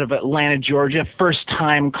Nerd out of Atlanta, Georgia.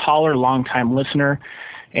 First-time caller, long-time listener.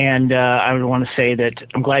 And I would want to say that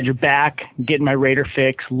I'm glad you're back, getting my Raider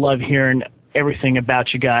fix. Love hearing everything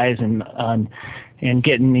about you guys and and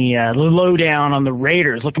getting the lowdown on the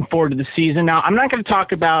Raiders. Looking forward to the season. Now, I'm not going to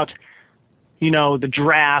talk about, the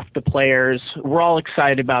draft, the players. We're all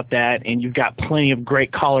excited about that, and you've got plenty of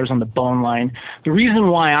great callers on the bone line. The reason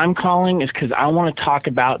why I'm calling is because I want to talk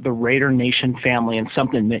about the Raider Nation family and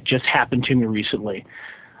something that just happened to me recently.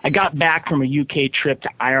 I got back from a UK trip to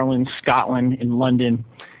Ireland, Scotland, and London,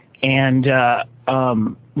 and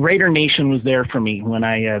Raider Nation was there for me when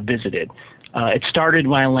I visited. It started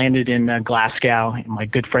when I landed in Glasgow, and my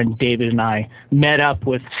good friend David and I met up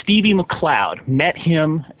with Stevie McLeod. Met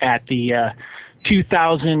him at the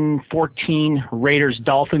 2014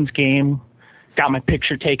 Raiders-Dolphins game. Got my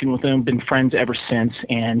picture taken with him, been friends ever since,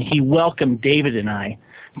 and he welcomed David and I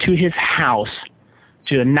to his house,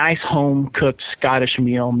 to a nice home-cooked Scottish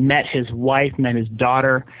meal, met his wife, met his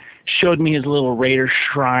daughter, showed me his little Raider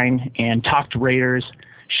shrine, and talked Raiders,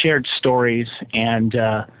 shared stories, and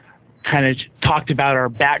kind of talked about our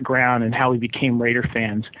background and how we became Raider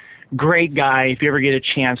fans. Great guy. If you ever get a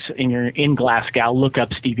chance and you're in Glasgow, look up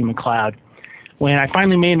Stevie McLeod. When I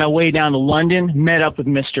finally made my way down to London, met up with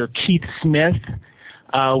Mr. Keith Smith.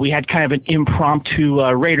 We had kind of an impromptu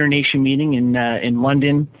Raider Nation meeting in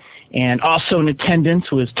London. And also in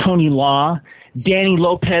attendance was Tony Law, Danny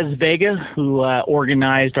Lopez Vega, who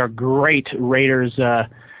organized our great Raiders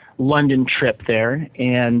London trip there,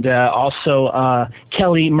 and also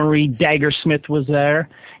Kelly Marie Dagger-Smith was there,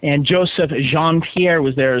 and Joseph Jean-Pierre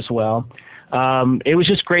was there as well. It was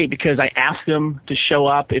just great because I asked them to show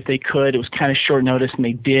up if they could. It was kind of short notice, and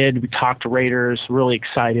they did. We talked to Raiders, really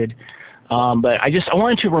excited. But I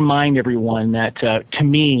wanted to remind everyone that, to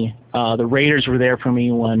me, the Raiders were there for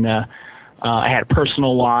me when I had a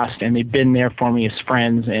personal loss, and they've been there for me as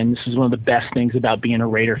friends, and this is one of the best things about being a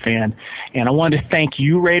Raider fan. And I wanted to thank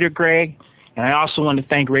you, Raider Greg, and I also want to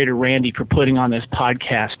thank Raider Randy for putting on this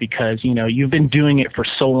podcast because, you've been doing it for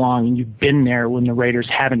so long, and you've been there when the Raiders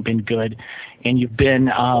haven't been good, and you've been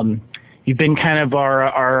kind of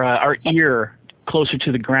our ear closer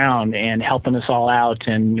to the ground and helping us all out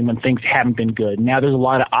and when things haven't been good. Now there's a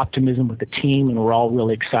lot of optimism with the team, and we're all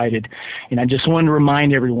really excited. And I just wanted to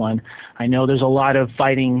remind everyone, I know there's a lot of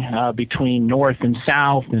fighting between North and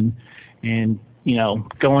South and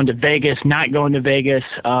going to Vegas, not going to Vegas.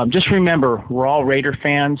 Just remember, we're all Raider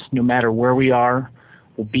fans no matter where we are.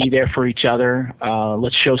 We'll be there for each other.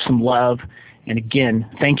 Let's show some love. And again,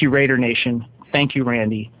 thank you, Raider Nation. Thank you,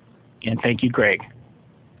 Randy. And thank you, Greg.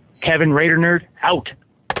 Kevin, Raider Nerd, out.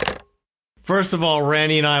 First of all,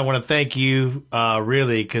 Randy and I want to thank you,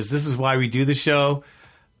 really, because this is why we do the show.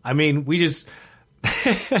 I mean, we've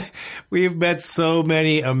met so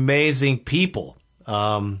many amazing people,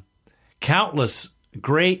 countless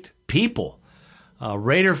great people,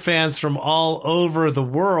 Raider fans from all over the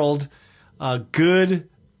world, good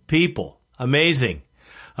people, amazing.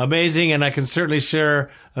 And I can certainly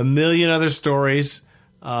share a million other stories.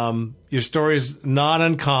 Your story is not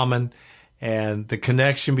uncommon, and the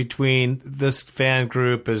connection between this fan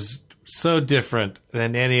group is so different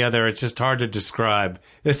than any other. It's just hard to describe.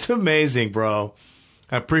 It's amazing, bro.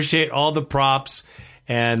 I appreciate all the props,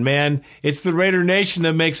 and man, it's the Raider Nation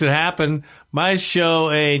that makes it happen. My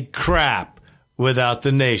show ain't crap without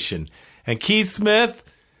the nation. And Keith Smith,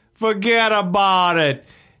 forget about it.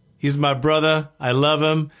 He's my brother. I love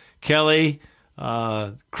him. Kelly,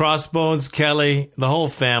 Crossbones, Kelly, the whole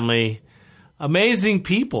family. Amazing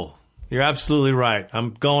people. You're absolutely right.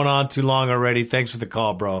 I'm going on too long already. Thanks for the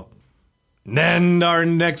call, bro. And our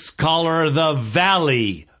next caller, the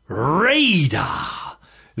Valley Raider,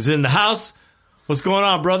 is in the house. What's going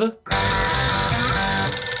on, brother?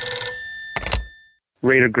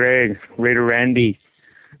 Raider Greg, Raider Randy.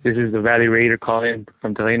 This is the Valley Raider calling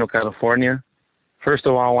from Delano, California. First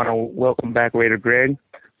of all, I want to welcome back Raider Greg.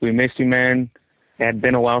 We missed you, man. It had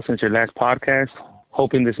been a while since your last podcast.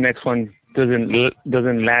 Hoping this next one doesn't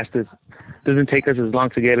take us as long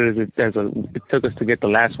to get it as it took us to get the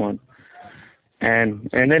last one. And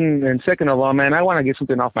second of all, man, I want to get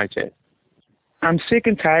something off my chest. I'm sick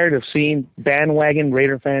and tired of seeing bandwagon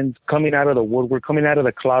Raider fans coming out of the woodwork, coming out of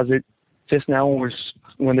the closet just now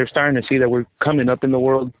when they're starting to see that we're coming up in the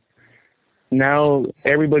world. Now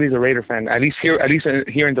everybody's a Raider fan. At least here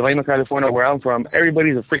in Delano, California, where I'm from,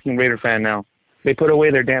 everybody's a freaking Raider fan now. They put away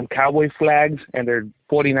their damn Cowboy flags and their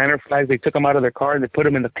 49er flags. They took them out of their car. They put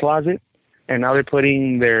them in the closet, and now they're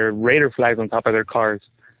putting their Raider flags on top of their cars.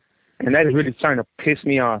 And that is really starting to piss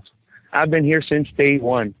me off. I've been here since day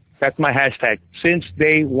one. That's my hashtag. Since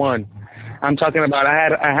day one. I'm talking about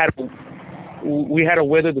we had to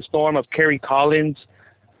weather the storm of Kerry Collins,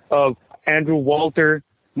 of Andrew Walter,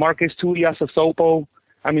 Marcus Tuiasosopo.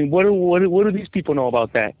 I mean, what do these people know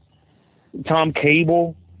about that? Tom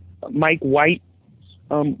Cable, Mike White.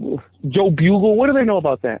 Joe Bugle. What do they know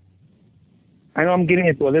about that? I know I'm getting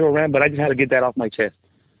into a little rant, but I just had to get that off my chest.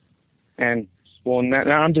 And well,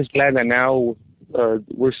 now I'm just glad that now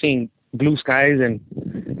we're seeing blue skies and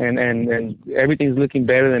everything's looking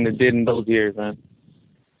better than it did in those years, man.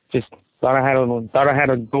 Just thought I had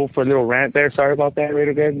to go for a little rant there. Sorry about that,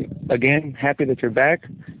 Raider Greg. Again, happy that you're back.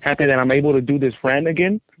 Happy that I'm able to do this rant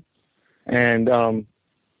again. And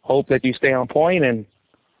hope that you stay on point and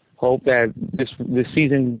hope that this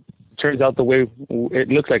season turns out the way it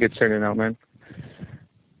looks like it's turning out, man.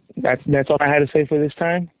 That's all I had to say for this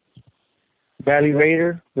time. Valley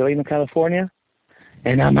Raider, Galena, California,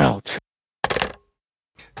 and I'm out.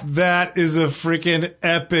 That is a freaking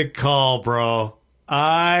epic call, bro.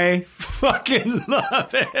 I fucking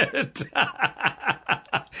love it.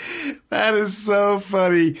 That is so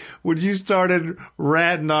funny. When you started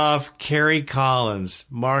ratting off Kerry Collins,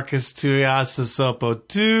 Marcus Tuiasosopo,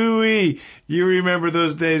 Tui, you remember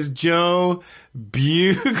those days, Joe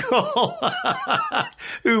Bugle,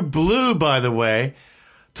 who blew, by the way,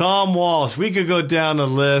 Tom Walsh. We could go down the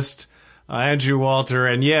list, Andrew Walter,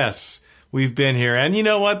 and yes, we've been here. And you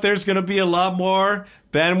know what? There's going to be a lot more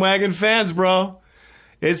bandwagon fans, bro.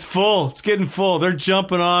 It's full. It's getting full. They're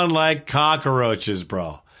jumping on like cockroaches,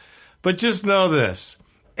 bro. But just know this.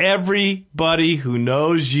 Everybody who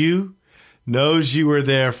knows you were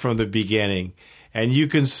there from the beginning. And you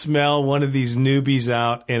can smell one of these newbies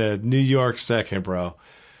out in a New York second, bro.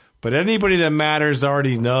 But anybody that matters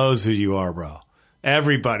already knows who you are, bro.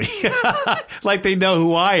 Everybody. Like they know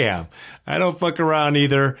who I am. I don't fuck around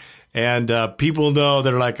either. And people know,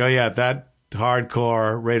 they're like, oh yeah, that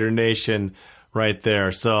hardcore Raider Nation right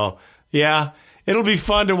there. So yeah, it'll be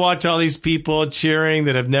fun to watch all these people cheering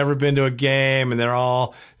that have never been to a game, and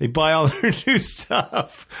they buy all their new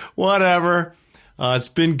stuff. Whatever. It's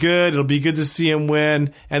been good. It'll be good to see them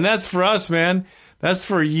win. And that's for us, man. That's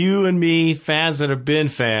for you and me, fans that have been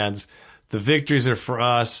fans. The victories are for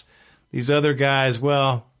us. These other guys,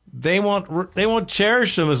 well, they won't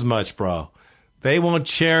cherish them as much, bro. They won't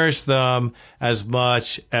cherish them as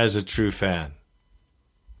much as a true fan.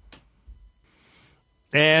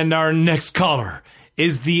 And our next caller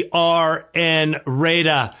is the RN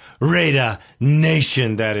Raider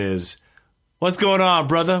Nation, that is. What's going on,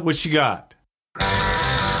 brother? What you got?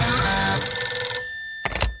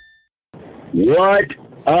 What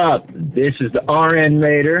up? This is the RN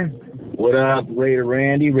Raider. What up, Raider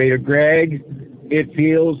Randy, Raider Greg? It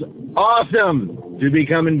feels awesome to be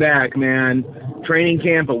coming back, man. Training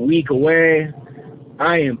camp a week away.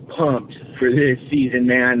 I am pumped for this season,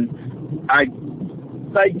 man. I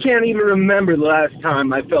can't even remember the last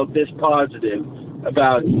time I felt this positive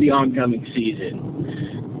about the oncoming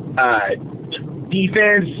season.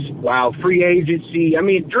 Defense, wow, free agency. I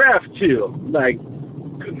mean, draft too. Like,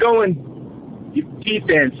 going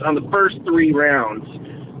defense on the first 3 rounds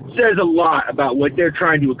says a lot about what they're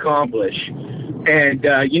trying to accomplish. And,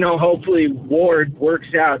 hopefully Ward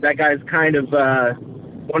works out. That guy's kind of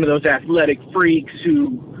one of those athletic freaks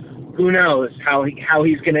who knows how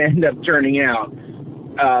he's going to end up turning out.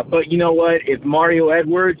 But you know what? If Mario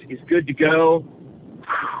Edwards is good to go,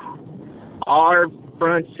 our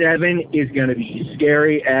front 7 is going to be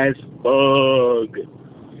scary as fuck.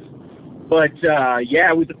 But,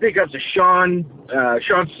 with the pickups of Sean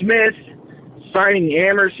Smith, signing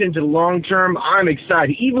Emerson to the long term, I'm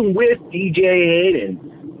excited. Even with DJ Hayden,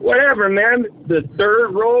 whatever, man. The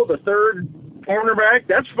third cornerback,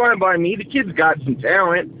 that's fine by me. The kid's got some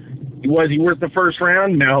talent. Was he worth the first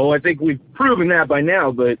round? No, I think we've proven that by now.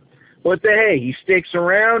 But hey, he sticks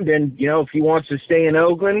around, and if he wants to stay in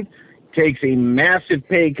Oakland, takes a massive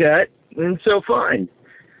pay cut, and so fine.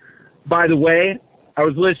 By the way, I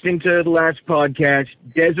was listening to the last podcast,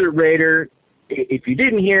 Desert Raider. If you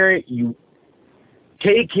didn't hear it, you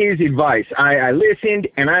take his advice. I listened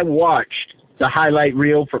and I watched the highlight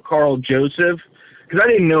reel for Carl Joseph because I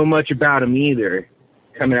didn't know much about him either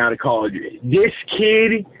coming out of college. This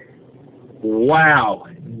kid, wow,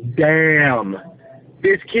 damn.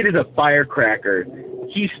 This kid is a firecracker.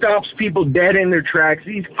 He stops people dead in their tracks.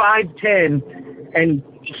 He's 5'10", and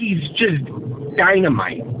he's just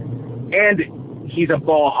dynamite. And he's a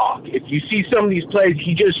ball hawk. If you see some of these plays,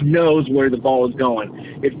 he just knows where the ball is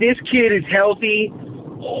going. If this kid is healthy,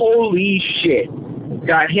 holy shit.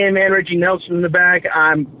 Got him and Reggie Nelson in the back.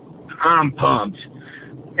 I'm pumped.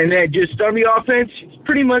 And then just on the offense, it's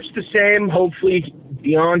pretty much the same. Hopefully,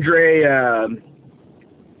 DeAndre,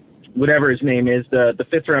 whatever his name is, the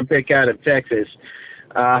 5th-round pick out of Texas,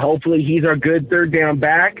 hopefully he's our good third down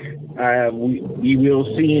back. We will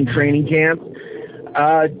see in training camp.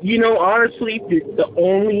 Honestly, the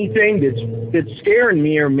only thing that's scaring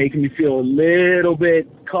me or making me feel a little bit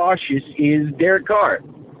cautious is Derek Carr.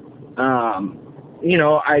 I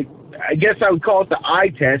guess I would call it the eye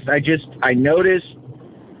test. I noticed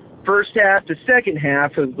first half to second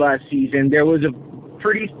half of last season, there was a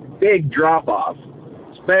pretty big drop-off,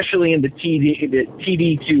 especially in the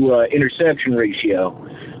TD to interception ratio.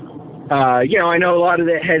 I know a lot of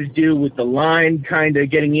that has to do with the line kind of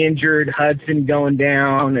getting injured, Hudson going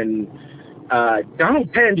down, and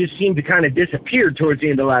Donald Penn just seemed to kind of disappear towards the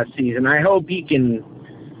end of last season. I hope he can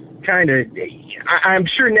I'm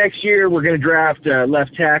sure next year we're going to draft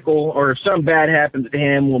left tackle, or if something bad happens to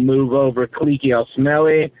him, we'll move over Kaliki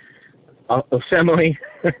Osemele,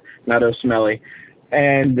 not Osemele.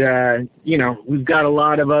 And, we've got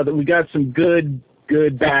we got some good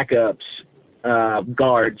backups,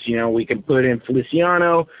 guards. We can put in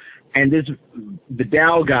Feliciano, and the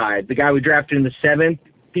Dow guy, the guy we drafted in the 7th,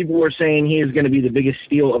 people were saying he is going to be the biggest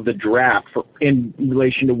steal of the draft in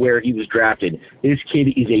relation to where he was drafted. This kid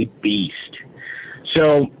is a beast.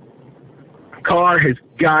 So Carr has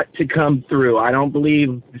got to come through. I don't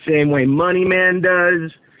believe the same way Moneyman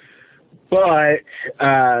does, but,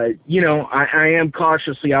 I am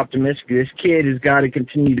cautiously optimistic. This kid has got to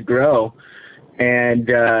continue to grow. And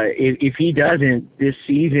if he doesn't, this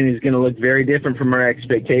season is going to look very different from our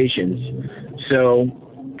expectations. So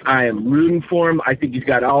I am rooting for him. I think he's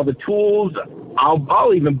got all the tools.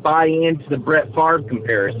 I'll even buy into the Brett Favre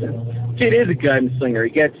comparison. Kid is a gunslinger.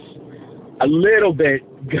 He gets a little bit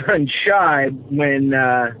gun shy when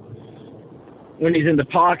he's in the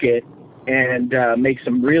pocket and makes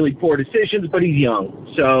some really poor decisions, but he's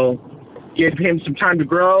young. So give him some time to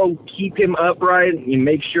grow, keep him upright, and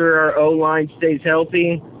make sure our O-line stays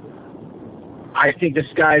healthy. I think the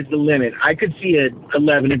sky's the limit. I could see a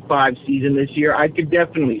 11-5 season this year. I could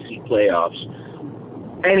definitely see playoffs.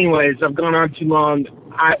 Anyways, I've gone on too long.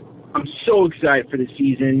 I'm so excited for the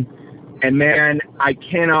season, and man, I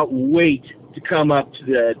cannot wait to come up to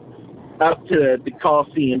the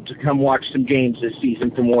Coliseum to come watch some games this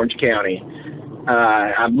season from Orange County.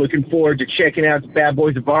 I'm looking forward to checking out the Bad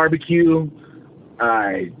Boys of Barbecue.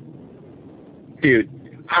 Dude,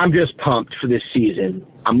 I'm just pumped for this season.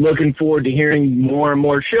 I'm looking forward to hearing more and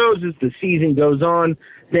more shows as the season goes on.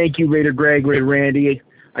 Thank you, Raider Greg, Raider Randy.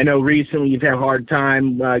 I know recently you've had a hard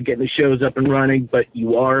time getting the shows up and running, but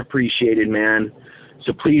you are appreciated, man.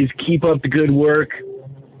 So please keep up the good work.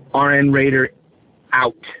 RN Raider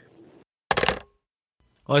out.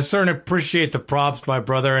 Well, I certainly appreciate the props, my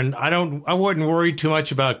brother, and I wouldn't worry too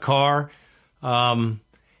much about Carr. And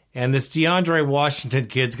this DeAndre Washington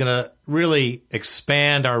kid's going to really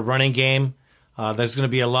expand our running game. There's going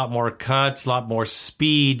to be a lot more cuts, a lot more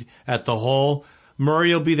speed at the hole.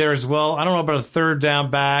 Murray will be there as well. I don't know about a third down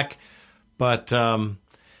back, but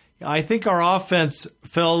I think our offense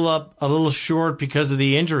fell up a little short because of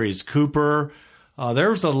the injuries. Cooper, there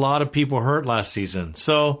was a lot of people hurt last season.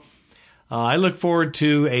 So I look forward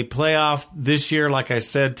to a playoff this year. Like I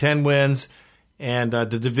said, 10 wins and the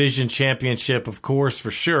division championship, of course, for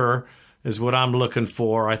sure, is what I'm looking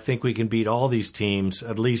for. I think we can beat all these teams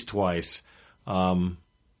at least twice.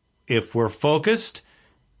 If we're focused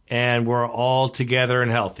and we're all together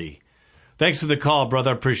and healthy. Thanks for the call,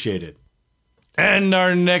 brother. Appreciate it. And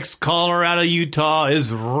our next caller out of Utah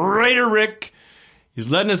is Raider Rick. He's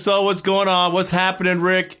letting us know what's going on. What's happening,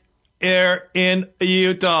 Rick, here in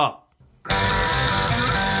Utah?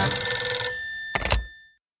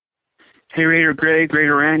 Hey, Raider Greg,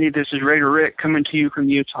 Raider Randy. This is Raider Rick coming to you from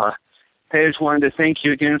Utah. Hey, I just wanted to thank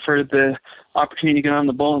you again for the opportunity to get on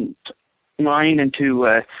the ball line and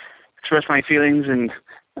to express my feelings and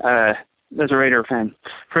as a Raider fan.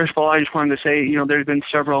 First of all, I just wanted to say, there's been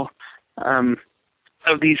several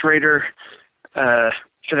of these Raider,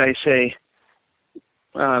 should I say,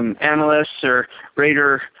 analysts or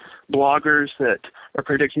Raider bloggers that are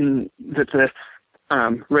predicting that the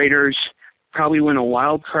Raiders probably win a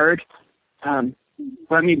wild card.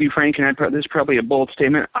 Let me be frank, and this is probably a bold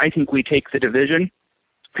statement. I think we take the division,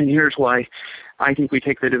 and here's why I think we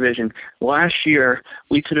take the division. Last year,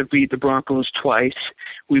 we could have beat the Broncos twice.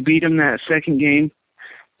 We beat them that second game,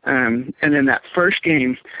 and then that first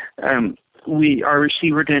game, our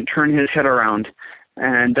receiver didn't turn his head around,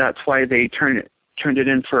 and that's why they turned it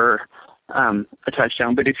in for a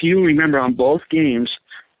touchdown. But if you remember on both games,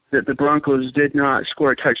 that the Broncos did not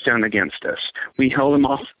score a touchdown against us. We held them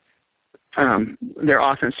off. Their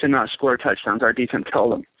offense did not score touchdowns. Our defense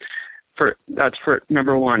held them. That's for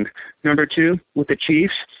number one. Number two, with the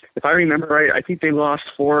Chiefs, if I remember right, I think they lost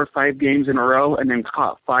 4 or 5 games in a row and then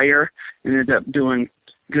caught fire and ended up doing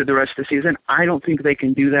good the rest of the season. I don't think they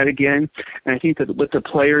can do that again. And I think that with the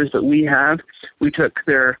players that we have, we took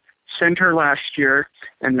their center last year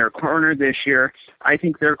and their corner this year. I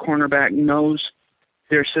think their cornerback knows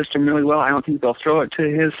their system really well. I don't think they'll throw it to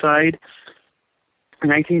his side.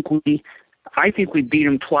 And I think we beat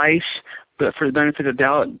them twice, but for the benefit of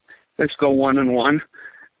doubt, let's go 1-1.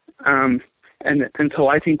 And so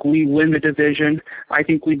I think we win the division. I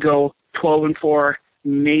think we go 12-4,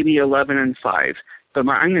 maybe 11-5. But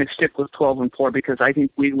I'm going to stick with 12-4 because I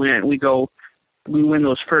think we win. We win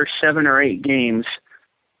those first 7 or 8 games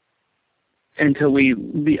until I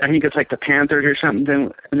think it's like the Panthers or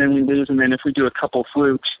something, and then we lose. And then if we do a couple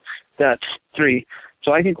flukes, that's 3.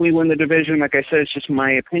 So I think we win the division. Like I said, it's just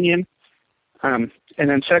my opinion. And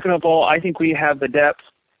then second of all, I think we have the depth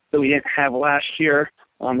that we didn't have last year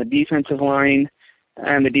on the defensive line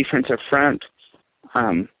and the defensive front.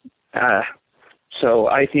 So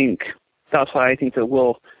I think that's why I think that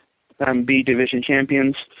we'll be division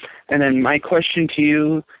champions. And then my question to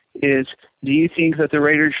you is, do you think that the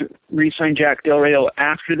Raiders re-sign Jack Del Rio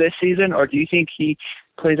after this season, or do you think he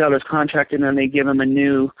plays out his contract and then they give him a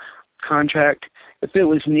new contract? If it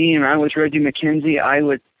was me and I was Reggie McKenzie, I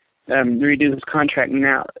would redo his contract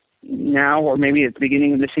now, or maybe at the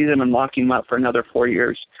beginning of the season and lock him up for another 4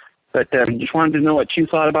 years. But just wanted to know what you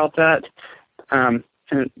thought about that, and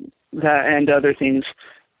other things.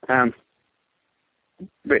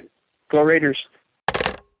 But go Raiders.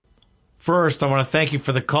 First, I want to thank you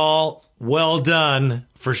for the call. Well done,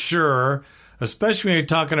 for sure, especially when you're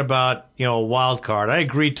talking about, a wild card. I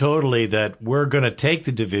agree totally that we're going to take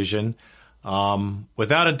the division.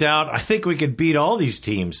 Without a doubt, I think we could beat all these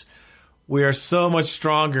teams. We are so much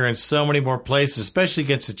stronger in so many more places, especially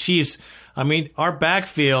against the Chiefs. I mean, our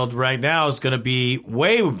backfield right now is going to be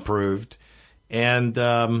way improved, and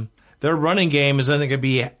their running game is going to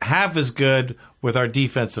be half as good with our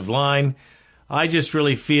defensive line. I just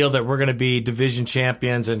really feel that we're going to be division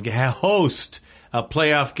champions and host a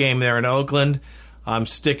playoff game there in Oakland. I'm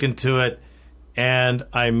sticking to it, and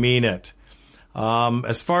I mean it.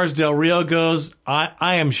 As far as Del Rio goes,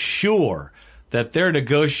 I am sure that they're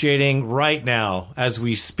negotiating right now as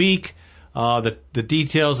we speak the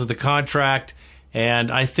details of the contract, and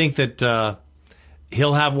I think that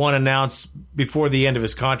he'll have one announced before the end of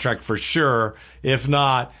his contract for sure. If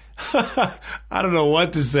not, I don't know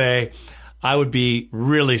what to say. I would be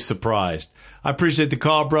really surprised. I appreciate the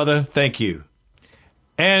call, brother. Thank you.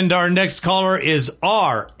 And our next caller is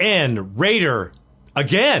RN Raider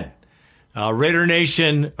again. Raider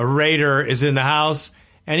Nation, a Raider is in the house,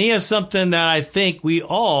 and he has something that I think we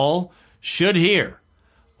all should hear.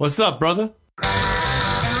 What's up, brother?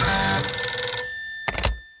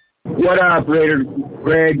 What up, Raider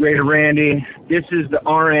Greg, Raider Randy? This is the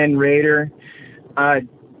RN Raider.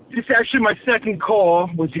 This is actually my second call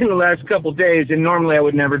within the last couple days, and normally I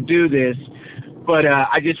would never do this, but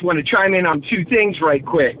I just want to chime in on 2 things right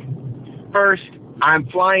quick. First, I'm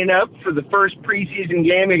flying up for the first preseason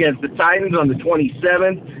game against the Titans on the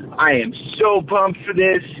 27th. I am so pumped for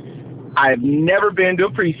this. I've never been to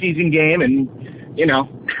a preseason game, and,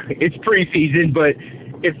 it's preseason, but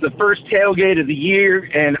it's the first tailgate of the year,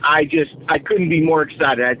 and I couldn't be more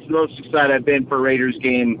excited. It's the most excited I've been for a Raiders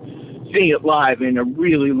game, seeing it live in a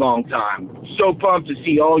really long time. So pumped to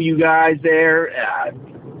see all you guys there.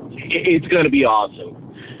 It's going to be awesome.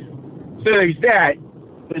 So there's that.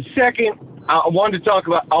 The second, I wanted to talk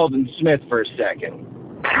about Aldon Smith for a second.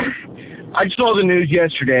 I saw the news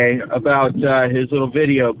yesterday about his little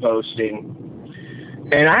video posting,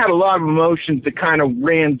 and I had a lot of emotions that kind of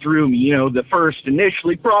ran through me. The first,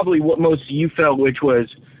 initially, probably what most of you felt, which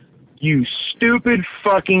was, you stupid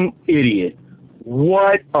fucking idiot.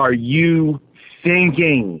 What are you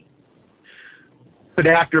thinking? But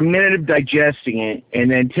after a minute of digesting it and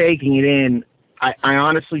then taking it in, I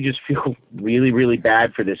honestly just feel really, really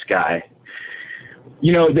bad for this guy. The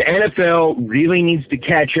NFL really needs to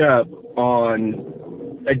catch up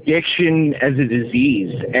on addiction as a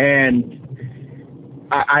disease. And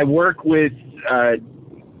I work with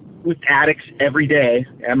addicts every day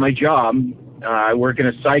at my job. I work in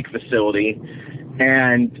a psych facility,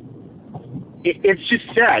 and it's just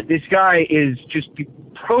sad. This guy is just the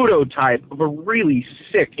prototype of a really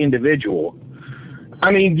sick individual.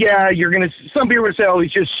 I mean, yeah, some people would say, oh,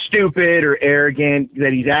 he's just stupid or arrogant,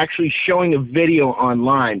 that he's actually showing a video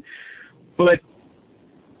online. But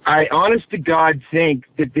I honest to God think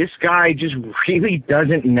that this guy just really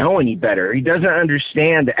doesn't know any better. He doesn't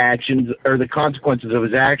understand the actions or the consequences of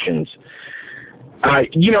his actions.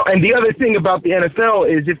 And the other thing about the NFL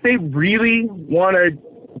is if they really want to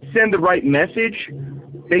send the right message,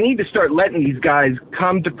 they need to start letting these guys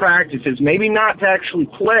come to practices, maybe not to actually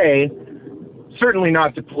play, certainly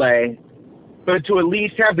not to play, but to at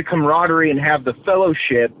least have the camaraderie and have the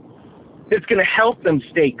fellowship that's going to help them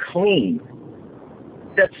stay clean.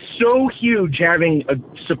 That's so huge, having a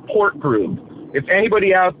support group. If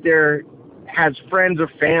anybody out there has friends or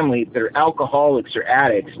family that are alcoholics or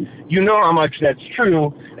addicts, you know how much that's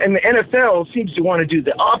true. And the NFL seems to want to do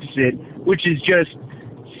the opposite, which is just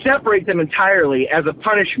separate them entirely as a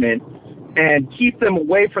punishment and keep them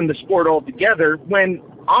away from the sport altogether, when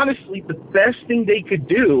honestly the best thing they could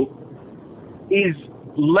do is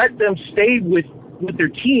let them stay with their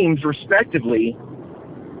teams respectively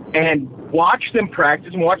and watch them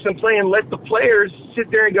practice and watch them play, and let the players sit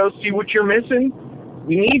there and go, see what you're missing?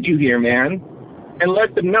 We need you here, man. And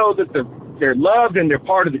let them know that they're loved and they're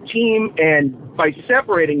part of the team, and by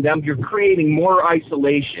separating them, you're creating more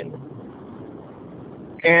isolation.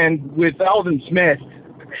 And with Aldon Smith,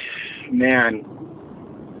 man,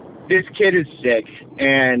 this kid is sick,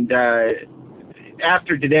 and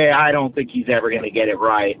after today, I don't think he's ever going to get it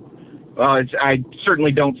right. I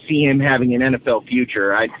certainly don't see him having an NFL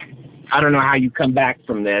future. I don't know how you come back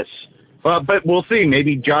from this. But we'll see.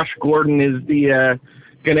 Maybe Josh Gordon is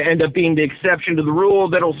going to end up being the exception to the rule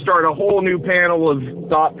that'll start a whole new panel of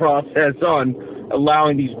thought process on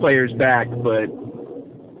allowing these players back. But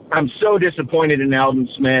I'm so disappointed in Aldon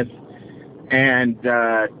Smith. And,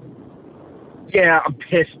 yeah, I'm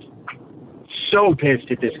pissed. So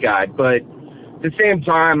pissed at this guy. But at the same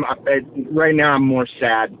time, right now I'm more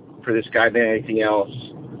sad for this guy than anything else.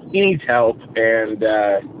 He needs help, and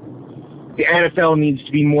the NFL needs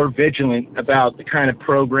to be more vigilant about the kind of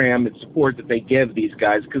program and support that they give these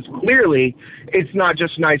guys, because clearly it's not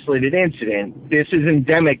just an isolated incident. This is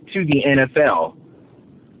endemic to the NFL.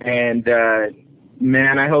 And,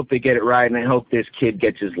 man, I hope they get it right, and I hope this kid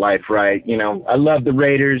gets his life right. You know, I love the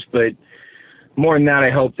Raiders, but more than that,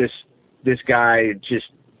 I hope this guy just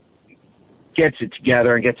gets it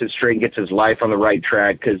together and gets it straight and gets his life on the right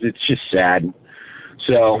track, because it's just sad.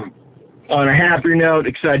 So, on a happier note,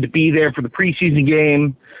 excited to be there for the preseason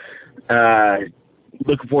game.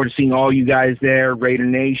 Looking forward to seeing all you guys there. Raider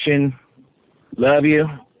Nation, love you.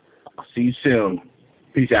 I'll see you soon.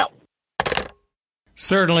 Peace out.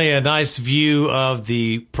 Certainly a nice view of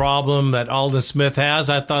the problem that Aldon Smith has.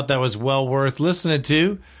 I thought that was well worth listening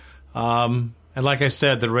to. And like I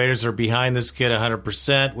said, the Raiders are behind this kid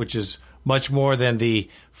 100%, which is much more than the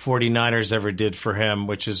 49ers ever did for him,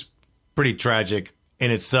 which is pretty tragic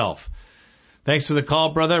in itself. Thanks for the call,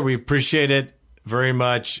 brother. We appreciate it very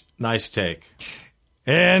much. Nice take.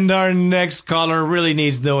 And our next caller really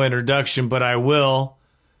needs no introduction, but I will.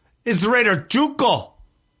 It's Raider Chuco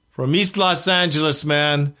from East Los Angeles,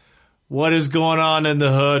 man. What is going on in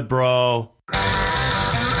the hood, bro?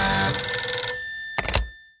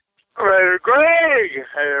 Raider Greg,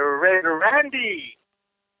 Raider Randy.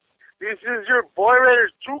 This is your boy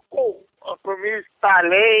Raider Chuco from East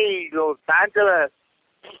LA, Los Angeles.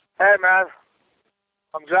 Hey, man.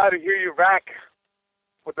 I'm glad to hear you back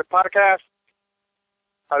with the podcast.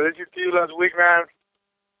 I listened to you last week, man.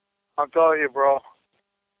 I'm telling you, bro.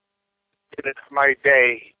 It's my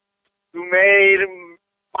day. You made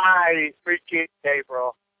my freaking day,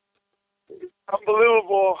 bro. It's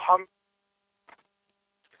unbelievable.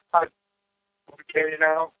 Okay, you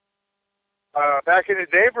know. Back in the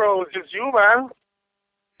day, bro, it was just you, man.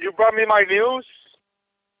 You brought me my news.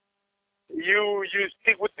 You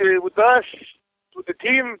stick with us, with the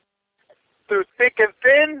team, through thick and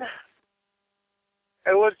thin.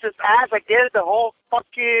 It was just as I get the whole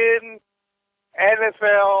fucking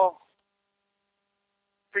NFL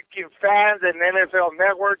freaking fans and NFL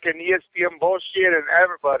Network and ESPN bullshit and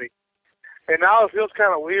everybody. And now it feels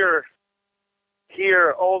kind of weird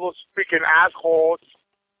hear all those freaking assholes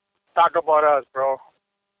talk about us, bro.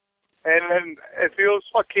 And then it feels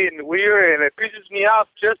fucking weird, and it pisses me off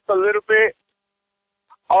just a little bit.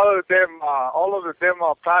 All of them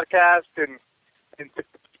podcasts and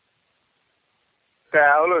that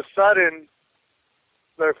all of a sudden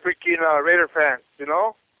they're freaking Raider fans, you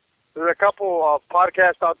know? There's a couple of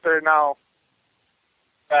podcasts out there now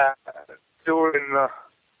doing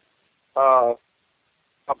about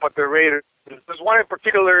the Raiders. There's one in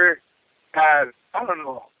particular I don't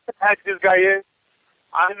know who this guy is.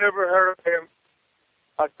 I never heard of him.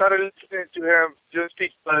 I started listening to him just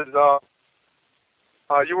because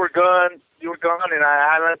you were gone, and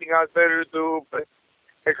I had nothing else better to do. But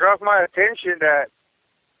it grabbed my attention that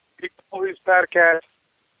he called his podcast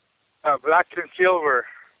Black and Silver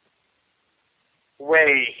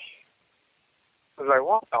Way. I was like,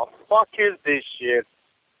 what the fuck is this shit?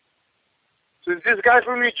 Since this guy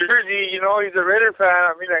from New Jersey, you know, he's a Raider fan,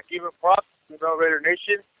 I mean, I give him props, you know, Raider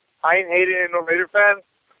Nation. I ain't hating no Raider fan,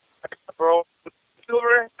 bro.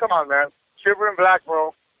 Silver, come on, man. Silver and black,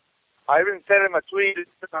 bro. I even said in my tweet,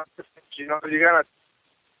 you know, you're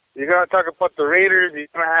gonna talk about the Raiders. You're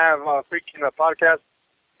gonna have freaking a podcast.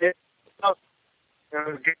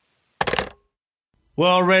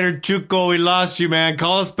 Well, Raider Chuco, we lost you, man.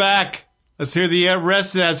 Call us back. Let's hear the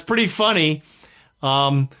rest of that. It's pretty funny.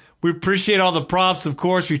 We appreciate all the props, of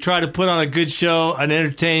course. We try to put on a good show, an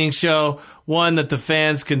entertaining show, one that the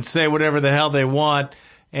fans can say whatever the hell they want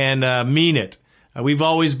and mean it. We've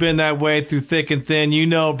always been that way through thick and thin. You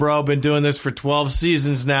know, bro, been doing this for 12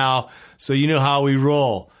 seasons now, so you know how we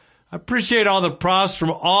roll. I appreciate all the props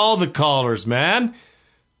from all the callers, man.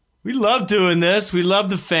 We love doing this. We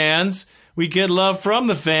love the fans. We get love from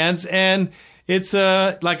the fans, and it's,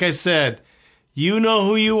 like I said, you know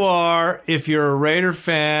who you are if you're a Raider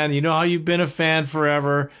fan. You know how you've been a fan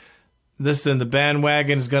forever. Listen, the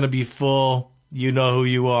bandwagon is going to be full. You know who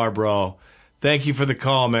you are, bro. Thank you for the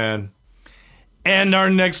call, man. And our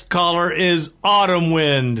next caller is Autumn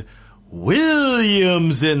Wind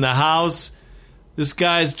Williams in the house. This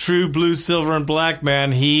guy's true blue, silver, and black,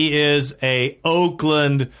 man. He is a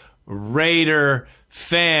Oakland Raider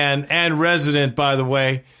fan and resident, by the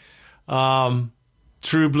way.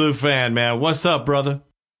 True blue fan, man. What's up, brother?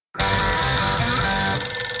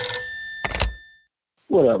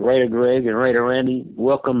 What up, Raider Greg and Raider Randy?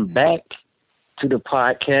 Welcome back to the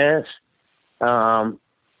podcast.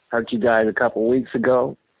 Heard you guys a couple weeks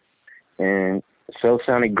ago, and the show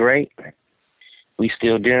sounded great. We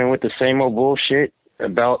still dealing with the same old bullshit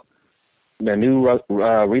about the new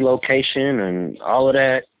relocation and all of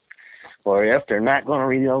that, or if they're not going to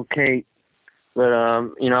relocate. But,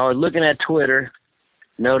 you know, looking at Twitter,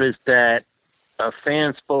 noticed that a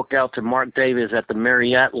fan spoke out to Mark Davis at the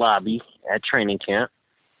Marriott lobby at training camp,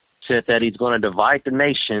 said that he's going to divide the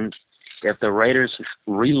nation if the Raiders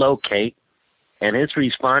relocate, and his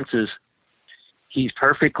response is he's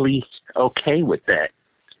perfectly okay with that,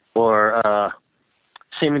 or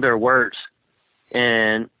similar words.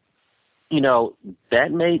 And, you know,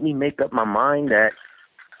 that made me make up my mind that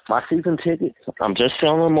my season tickets, I'm just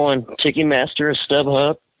selling them on Ticketmaster or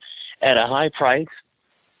StubHub at a high price,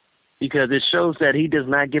 because it shows that he does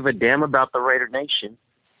not give a damn about the Raider Nation.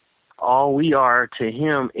 All we are to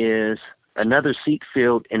him is another seat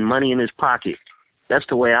filled and money in his pocket. That's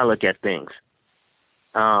the way I look at things.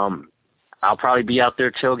 I'll probably be out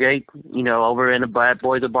there tailgate, you know, over in the Bad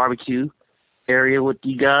Boys of Barbecue area with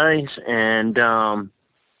you guys, and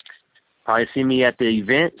probably see me at the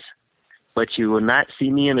events, but you will not see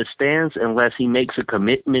me in the stands unless he makes a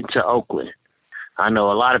commitment to Oakland. I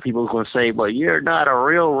know a lot of people are going to say, well, you're not a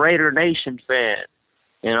real Raider Nation fan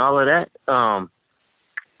and all of that.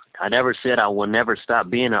 I never said I will never stop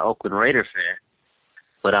being an Oakland Raider fan,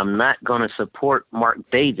 but I'm not going to support Mark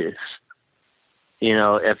Davis. You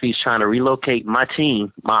know, if he's trying to relocate my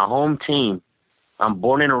team, my home team. I'm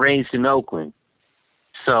born and raised in Oakland.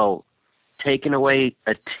 So taking away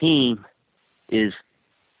a team is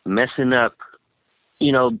messing up,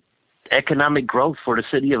 you know, economic growth for the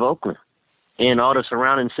city of Oakland and all the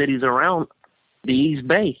surrounding cities around the East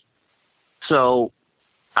Bay. So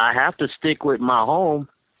I have to stick with my home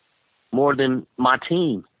more than my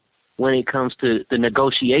team when it comes to the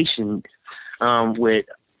negotiation with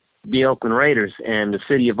the Oakland Raiders and the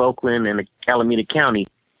city of Oakland and the Alameda County.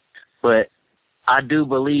 But I do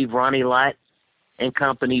believe Ronnie Lott and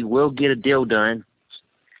company will get a deal done.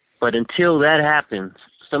 But until that happens,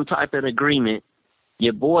 some type of agreement,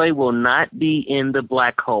 your boy will not be in the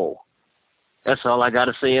black hole. That's all I got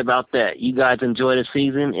to say about that. You guys enjoy the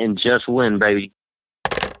season and just win, baby.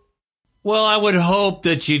 Well, I would hope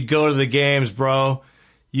that you'd go to the games, bro.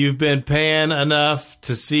 You've been paying enough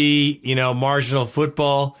to see, you know, marginal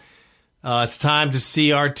football. It's time to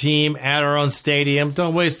see our team at our own stadium.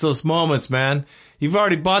 Don't waste those moments, man. You've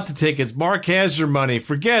already bought the tickets. Mark has your money.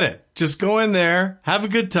 Forget it. Just go in there, have a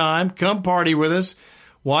good time, come party with us,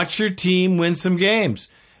 watch your team win some games.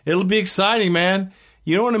 It'll be exciting, man.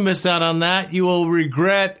 You don't want to miss out on that. You will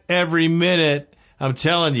regret every minute, I'm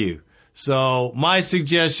telling you. So my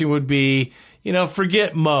suggestion would be, you know,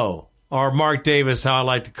 forget Mo, or Mark Davis, how I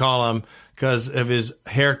like to call him, because of his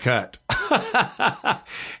haircut.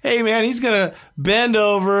 Hey, man, he's going to bend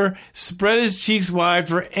over, spread his cheeks wide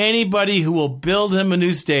for anybody who will build him a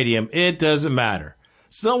new stadium. It doesn't matter.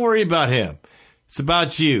 So don't worry about him. It's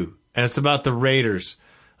about you, and it's about the Raiders.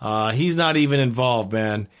 He's not even involved,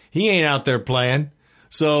 man. He ain't out there playing.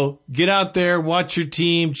 So get out there, watch your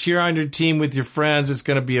team, cheer on your team with your friends. It's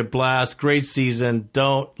going to be a blast. Great season.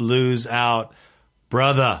 Don't lose out,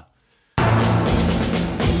 brother.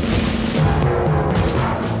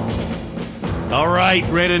 All right,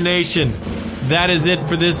 Raider Nation. That is it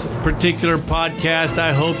for this particular podcast.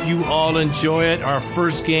 I hope you all enjoy it. Our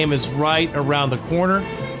first game is right around the corner.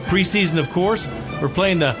 Preseason, of course. We're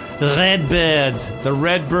playing the Redbirds, the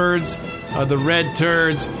Redbirds, or the Red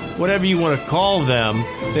Turds, whatever you want to call them.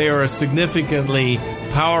 They are a significantly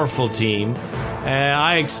powerful team. And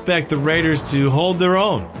I expect the Raiders to hold their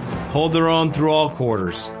own through all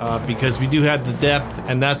quarters because we do have the depth,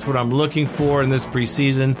 and that's what I'm looking for in this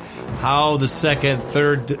preseason, how the second,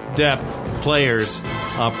 third depth players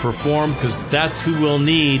perform, because that's who we'll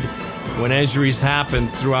need when injuries happen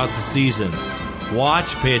throughout the season.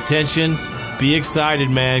 Watch, pay attention, be excited,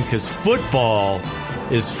 man, because football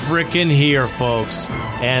is frickin' here, folks.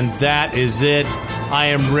 And that is it. I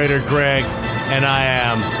am Raider Greg, and I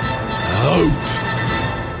am out.